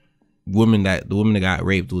woman that got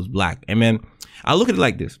raped was black. And man, I look at it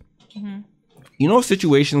like this. You know,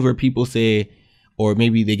 situations where people say, or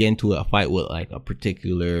maybe they get into a fight with like a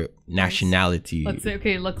particular nationality. Let's say,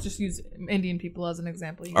 okay, let's just use Indian people as an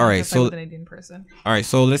example. All right, so with an Indian person. All right,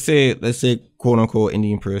 so let's say quote unquote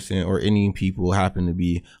Indian person or Indian people happen to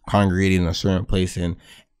be congregated in a certain place, and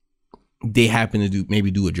they happen to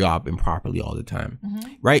do a job improperly all the time,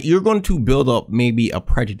 right? You're going to build up maybe a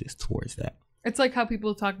prejudice towards that. It's like how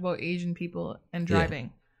people talk about Asian people and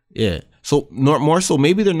driving. Yeah. So more so,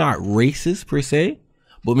 maybe they're not racist per se,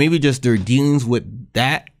 but maybe just their dealings with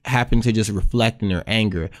that happen to just reflect in their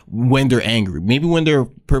anger when they're angry. Maybe when they're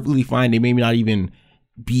perfectly fine, they may not even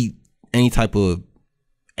be any type of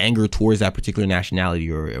anger towards that particular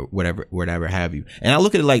nationality or whatever have you. And I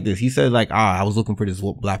look at it like this. He said like, I was looking for this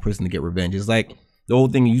black person to get revenge. It's like the whole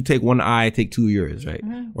thing, you take one eye, I take 2 years, right?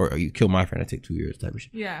 Or you kill my friend, I take 2 years type of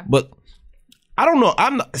shit. Yeah. But I don't know.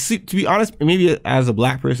 I'm not, see, to be honest, maybe as a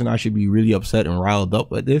black person, I should be really upset and riled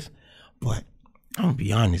up at this. But I'm gonna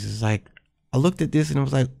be honest. It's like, I looked at this and I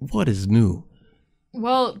was like, what is new?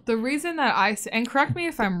 Well, the reason that and correct me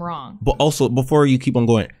if I'm wrong. But also, before you keep on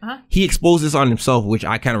going, he exposed this on himself, which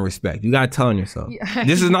I kind of respect. You gotta tell on yourself. Yeah,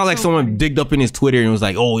 this is not like someone digged up in his Twitter and was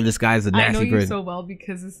like, oh, this guy's a nasty person. I know you so well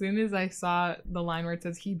because as soon as I saw the line where it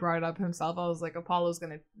says he brought it up himself, I was like, Apollo's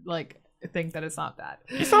gonna like think that it's not bad.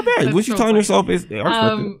 It's not bad. What you telling yourself is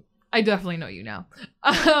I definitely know you now.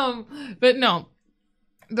 But no,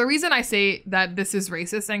 the reason I say that this is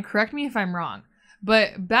racist, and correct me if I'm wrong,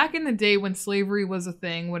 but back in the day when slavery was a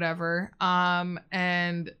thing, whatever,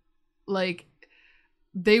 and like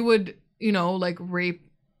they would, you know, like rape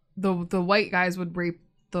the white guys would rape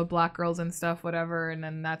the black girls and stuff, whatever, and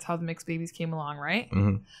then that's how the mixed babies came along, right?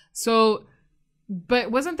 So,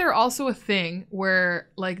 but wasn't there also a thing where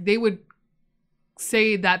like they would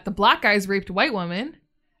say that the black guys raped white women,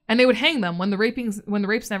 and they would hang them when the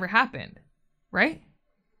rapes never happened, right?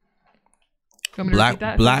 You want me to repeat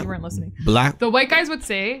that? You weren't listening. The white guys would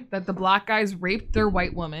say that the black guys raped their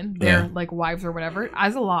white women, their like wives or whatever,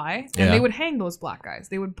 as a lie, and they would hang those black guys.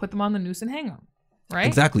 They would put them on the noose and hang them, right?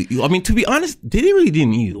 Exactly. I mean, to be honest, they really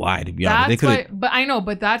didn't need to lie. To be honest, but I know,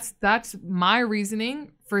 but that's my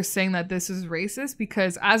reasoning for saying that this is racist,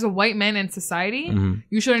 because as a white man in society,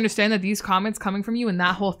 you should understand that these comments coming from you and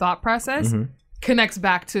that whole thought process connects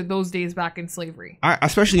back to those days back in slavery,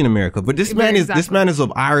 especially in America. But this man is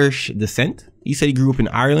of Irish descent. He said he grew up in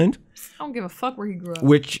Ireland. I don't give a fuck where he grew up.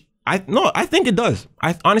 Which I think it does.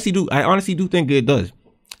 I honestly do think it does,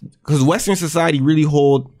 because Western society really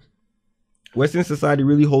holds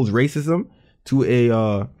racism to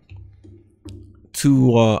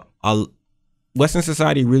a Western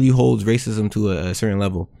society really holds racism to a certain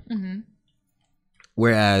level.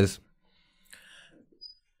 Whereas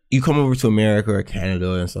you come over to America or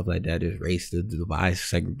Canada and stuff like that, there's race, the divide,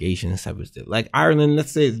 segregation, and type of stuff. Like Ireland,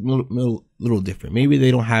 let's say it's a little different. Maybe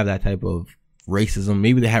they don't have that type of racism.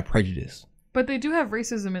 Maybe they have prejudice. But they do have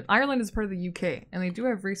racism. In Ireland is part of the UK, and they do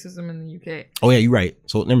have racism in the UK. Oh yeah, you're right.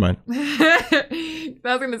 So never mind. I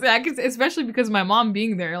was gonna say, especially because my mom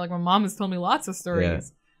being there, like my mom has told me lots of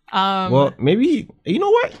stories. Yeah. Well, maybe you know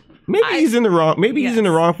what? Maybe he's in the wrong. Maybe he's in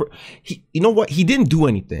the wrong. You know what? He didn't do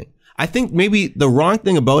anything. I think maybe the wrong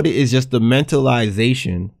thing about it is just the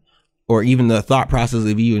mentalization, or even the thought process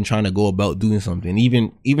of even trying to go about doing something,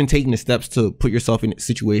 even taking the steps to put yourself in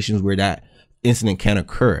situations where that incident can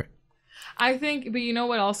occur. I think, but you know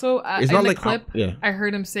what? Also, in the clip, I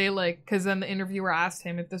heard him say, like, because then the interviewer asked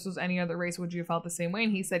him if this was any other race, would you have felt the same way?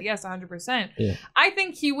 And he said, yes, 100%. Yeah. I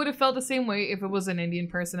think he would have felt the same way if it was an Indian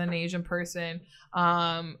person, an Asian person,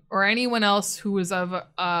 or anyone else who was of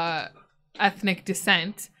ethnic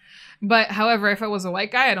descent. But however, if it was a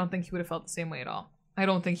white guy, I don't think he would have felt the same way at all. I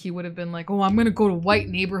don't think he would have been like, oh, I'm going to go to white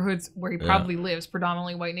neighborhoods where he probably lives,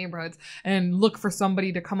 predominantly white neighborhoods, and look for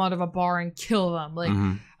somebody to come out of a bar and kill them. Like,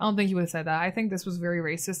 I don't think he would have said that. I think this was very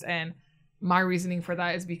racist. And my reasoning for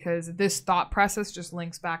that is because this thought process just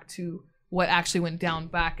links back to what actually went down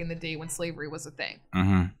back in the day when slavery was a thing.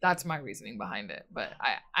 That's my reasoning behind it. But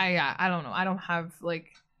I don't know. I don't have like,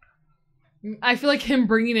 I feel like him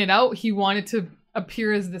bringing it out, he wanted to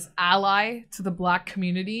appear as this ally to the black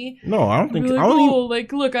community. No, I don't think. Like,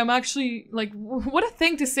 like, look, I'm actually like, what a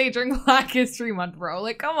thing to say during Black History Month, bro.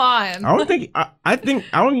 Like, come on. I don't think. I think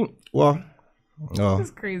I don't even. Well, no. This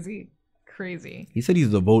is crazy. He said he's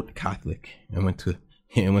a devout Catholic and went to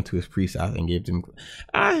his priest out and gave him.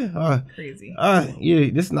 Crazy. Yeah,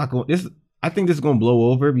 this is not going. I think this is gonna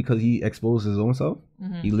blow over because he exposed his own self.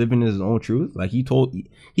 He lived in his own truth. Like he told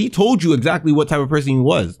you exactly what type of person he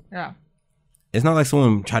was. Yeah. It's not like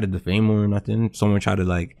someone tried to defame him or nothing. Someone tried to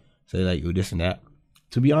like say like you this and that.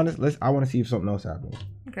 To be honest, I want to see if something else happens.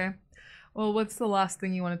 Okay. Well, what's the last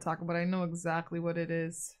thing you want to talk about? I know exactly what it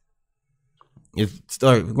is. We're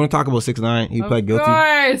going to talk about 6ix9ine. He pled guilty. Of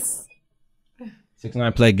course.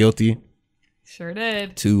 6ix9ine pled guilty. Sure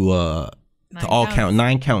did. To all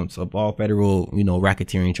 9 counts of all federal,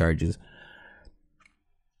 racketeering charges.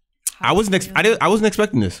 I wasn't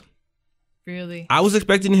expecting this. Really? I was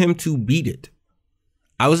expecting him to beat it.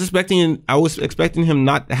 I was expecting him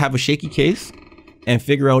not to have a shaky case and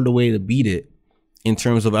figure out a way to beat it in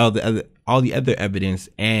terms of all the other evidence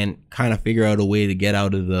and kind of figure out a way to get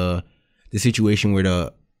out of the situation where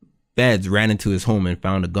the feds ran into his home and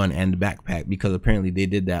found a gun and the backpack, because apparently they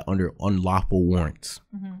did that under unlawful warrants.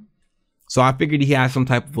 So I figured he had some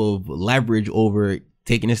type of leverage over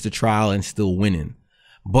taking this to trial and still winning.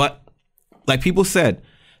 But like people said,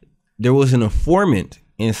 there was an informant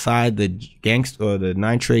inside the the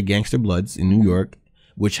 9 Trey Gangster Bloods in New York,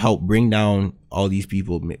 which helped bring down all these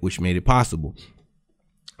people, which made it possible.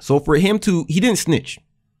 So for him he didn't snitch.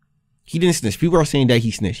 He didn't snitch. People are saying that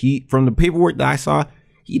he snitched. From the paperwork that I saw,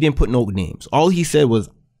 he didn't put no names. All he said was,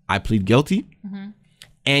 I plead guilty.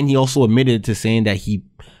 And he also admitted to saying that he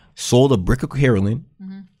sold a brick of heroin.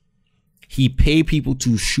 He paid people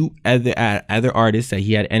to shoot other artists that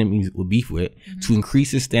he had enemies with beef with to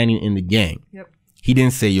increase his standing in the gang. He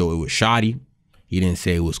didn't say, yo, it was Shoddy. He didn't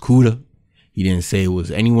say it was Kuda. He didn't say it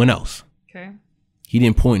was anyone else. He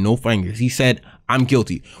didn't point no fingers. He said, I'm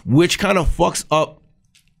guilty, which kind of fucks up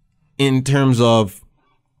in terms of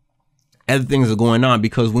other things that are going on,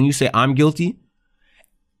 because when you say I'm guilty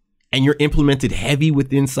and you're implemented heavy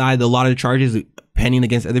with inside a lot of the charges pending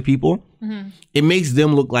against other people, it makes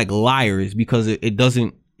them look like liars, because it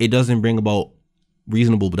doesn't bring about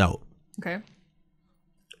reasonable doubt.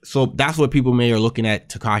 So that's what people may are looking at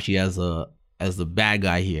Tekashi as the bad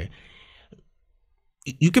guy here.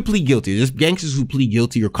 You could plead guilty. There's gangsters who plead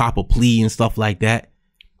guilty or cop a plea and stuff like that.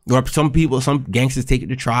 Or some gangsters take it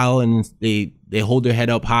to trial and they hold their head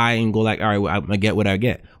up high and go like, all right, well, I'm gonna get what I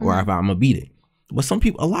get, or I'm gonna beat it. But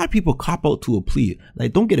a lot of people cop out to a plea.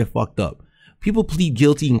 Like, don't get it fucked up. People plead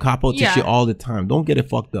guilty and cop out to shit all the time. Don't get it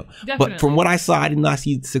fucked up. But from what I saw, I did not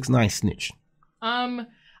see 6ix9ine snitch.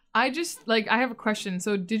 I just, like, I have a question.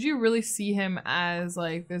 So did you really see him as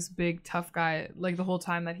like this big tough guy, like the whole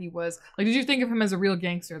time that he was, like, did you think of him as a real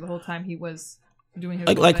gangster the whole time he was doing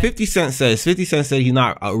his like 50 Cent said he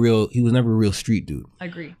was never a real street dude. I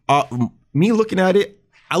agree. Me looking at it,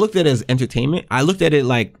 I looked at it as entertainment. I looked at it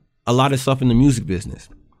like a lot of stuff in the music business.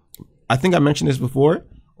 I think I mentioned this before,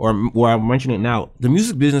 or I mention it now. The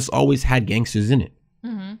music business always had gangsters in it.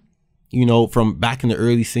 You know, from back in the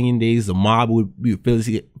early singing days, the mob would be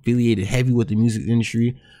affiliated heavy with the music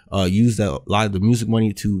industry, used a lot of the music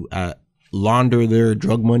money to launder their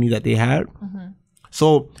drug money that they had.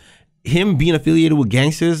 So him being affiliated with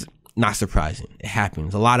gangsters, not surprising. It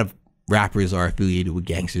happens. A lot of rappers are affiliated with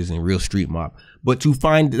gangsters and real street mob. But to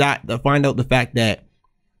find out the fact that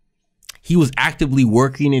he was actively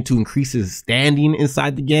working to increase his standing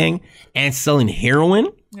inside the gang and selling heroin,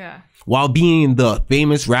 while being the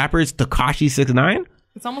famous rappers Tekashi 6ix9ine,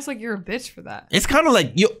 it's almost like you're a bitch for that. It's kind of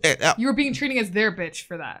like you were being treated as their bitch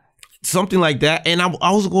for that, something like that. And I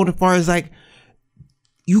was going as far as like,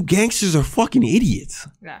 you gangsters are fucking idiots.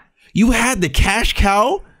 You had the cash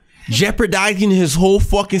cow jeopardizing his whole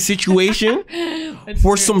fucking situation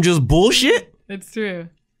for some just bullshit. It's true.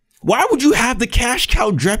 Why would you have the cash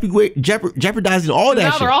cow jeopardizing all that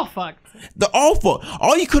now shit? They're all fucked. They're all fucked.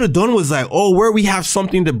 All you could have done was like, oh, where we have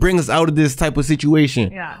something to bring us out of this type of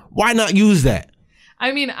situation. Why not use that?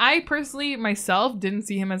 I mean, I personally, myself, didn't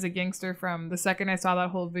see him as a gangster from the second I saw that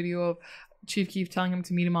whole video of Chief Keef telling him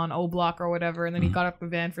to meet him on O Block or whatever, and then he got up the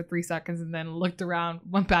van for 3 seconds and then looked around,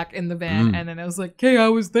 went back in the van, and then it was like, hey, I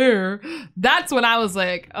was there. That's when I was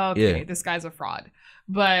like, okay, this guy's a fraud.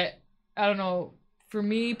 But I don't know. For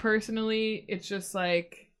me personally, it's just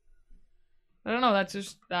like, I don't know. That's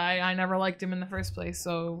just, I never liked him in the first place,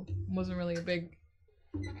 so it wasn't really a big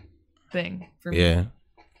thing for me.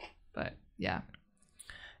 But yeah.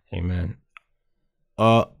 Hey man,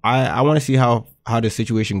 I want to see how this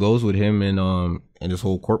situation goes with him and this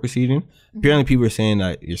whole court proceeding. Apparently, people are saying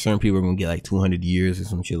that certain people are gonna get like 200 years or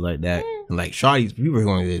some shit like that. And like Shotty's people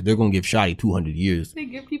are they're gonna give Shotty 200 years. They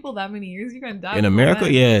give people that many years, you're gonna die in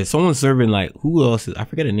America. Yeah, someone's serving like, who else? I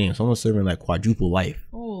forget the name. Someone's serving like quadruple life.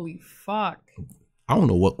 Holy fuck! I don't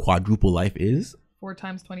know what quadruple life is. 4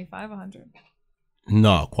 times 25, 100.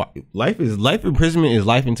 No, life imprisonment is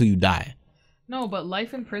life until you die. No, but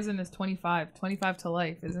life in prison is 25 to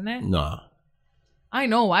life, isn't it? Nah. I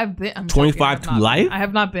know. I've been. 25 to life? I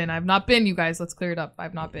have not been. I've not been, you guys. Let's clear it up.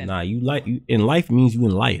 I've not been. Nah, in life means you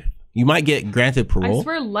in life. You might get granted parole. I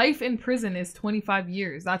swear life in prison is 25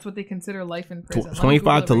 years. That's what they consider life in prison.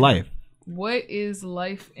 25 to life. What is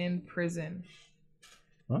life in prison?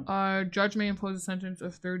 Huh? Judge may impose a sentence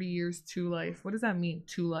of 30 years to life. What does that mean,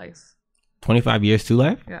 to life? 25 years to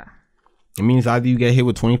life? Yeah. It means either you get hit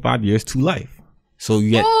with 25 years to life. So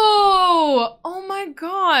you get... Oh my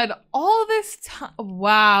God, all this time.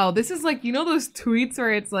 Wow, this is like, you know those tweets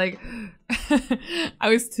where it's like, I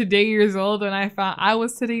was today years old when I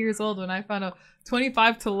found out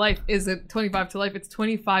 25 to life isn't 25 to life, it's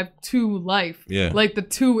 25 to life. Yeah. Like the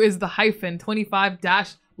 2 is the hyphen, 25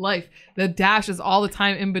 dash life. The dash is all the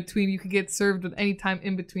time in between. You could get served with any time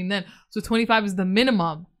in between then. So 25 is the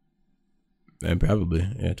minimum. And probably,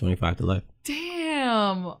 yeah, 25 to life.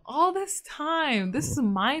 Damn, all this time. This is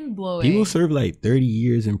mind blowing. People serve like 30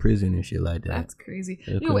 years in prison and shit like that. That's crazy.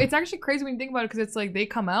 It's actually crazy when you think about it, because it's like they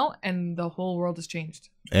come out and the whole world has changed.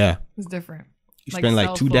 Yeah. It's different. You spend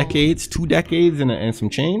like 2 decades and some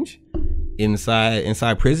change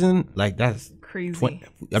inside prison. Like that's crazy.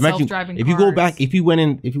 Imagine self-driving if you go back, if you went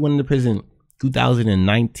into prison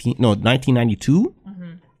 1992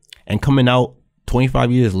 and coming out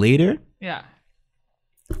 25 years later. Yeah.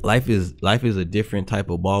 Life is a different type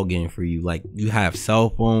of ball game for you. Like you have cell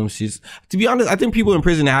phones. Just to be honest, I think people in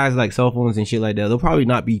prison that has like cell phones and shit like that, they'll probably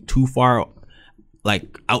not be too far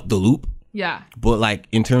like out the loop. Yeah. But like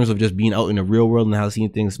in terms of just being out in the real world and how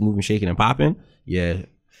seeing things moving, shaking and popping, yeah.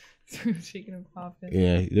 Shaking and popping.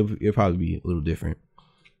 Yeah, it'll probably be a little different.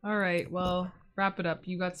 All right, well, wrap it up.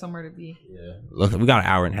 You got somewhere to be. Yeah. Look, we got an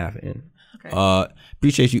hour and a half in. Okay.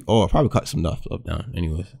 Appreciate you. Oh, I'll probably cut some stuff up down.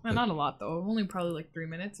 Anyways. Not a lot though. Only probably like 3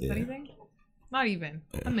 minutes, if anything. Not even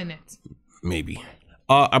a minute. Maybe.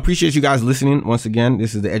 I appreciate you guys listening once again.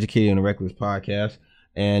 This is the Educated and the Reckless podcast,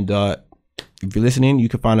 and if you're listening, you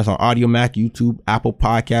can find us on Audio Mac, YouTube, Apple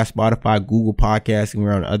Podcasts, Spotify, Google Podcasts, and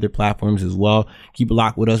we're on other platforms as well. Keep it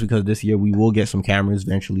locked with us because this year we will get some cameras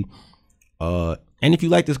eventually. And if you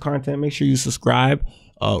like this content, make sure you subscribe,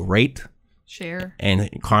 rate, share,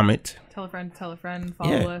 and comment. Tell a friend,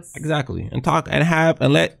 follow us. Exactly. And talk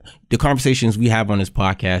and let the conversations we have on this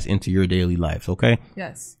podcast into your daily lives, okay?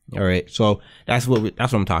 Yes. All right. So that's what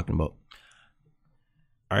I'm talking about.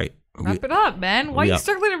 All right. Wrap it up, man. Why are you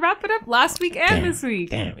struggling to wrap it up last week and this week?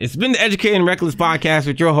 Damn. It's been the Educated and Reckless podcast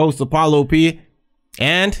with your host, Apollo P.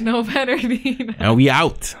 And NobetterNina. And we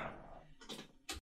out.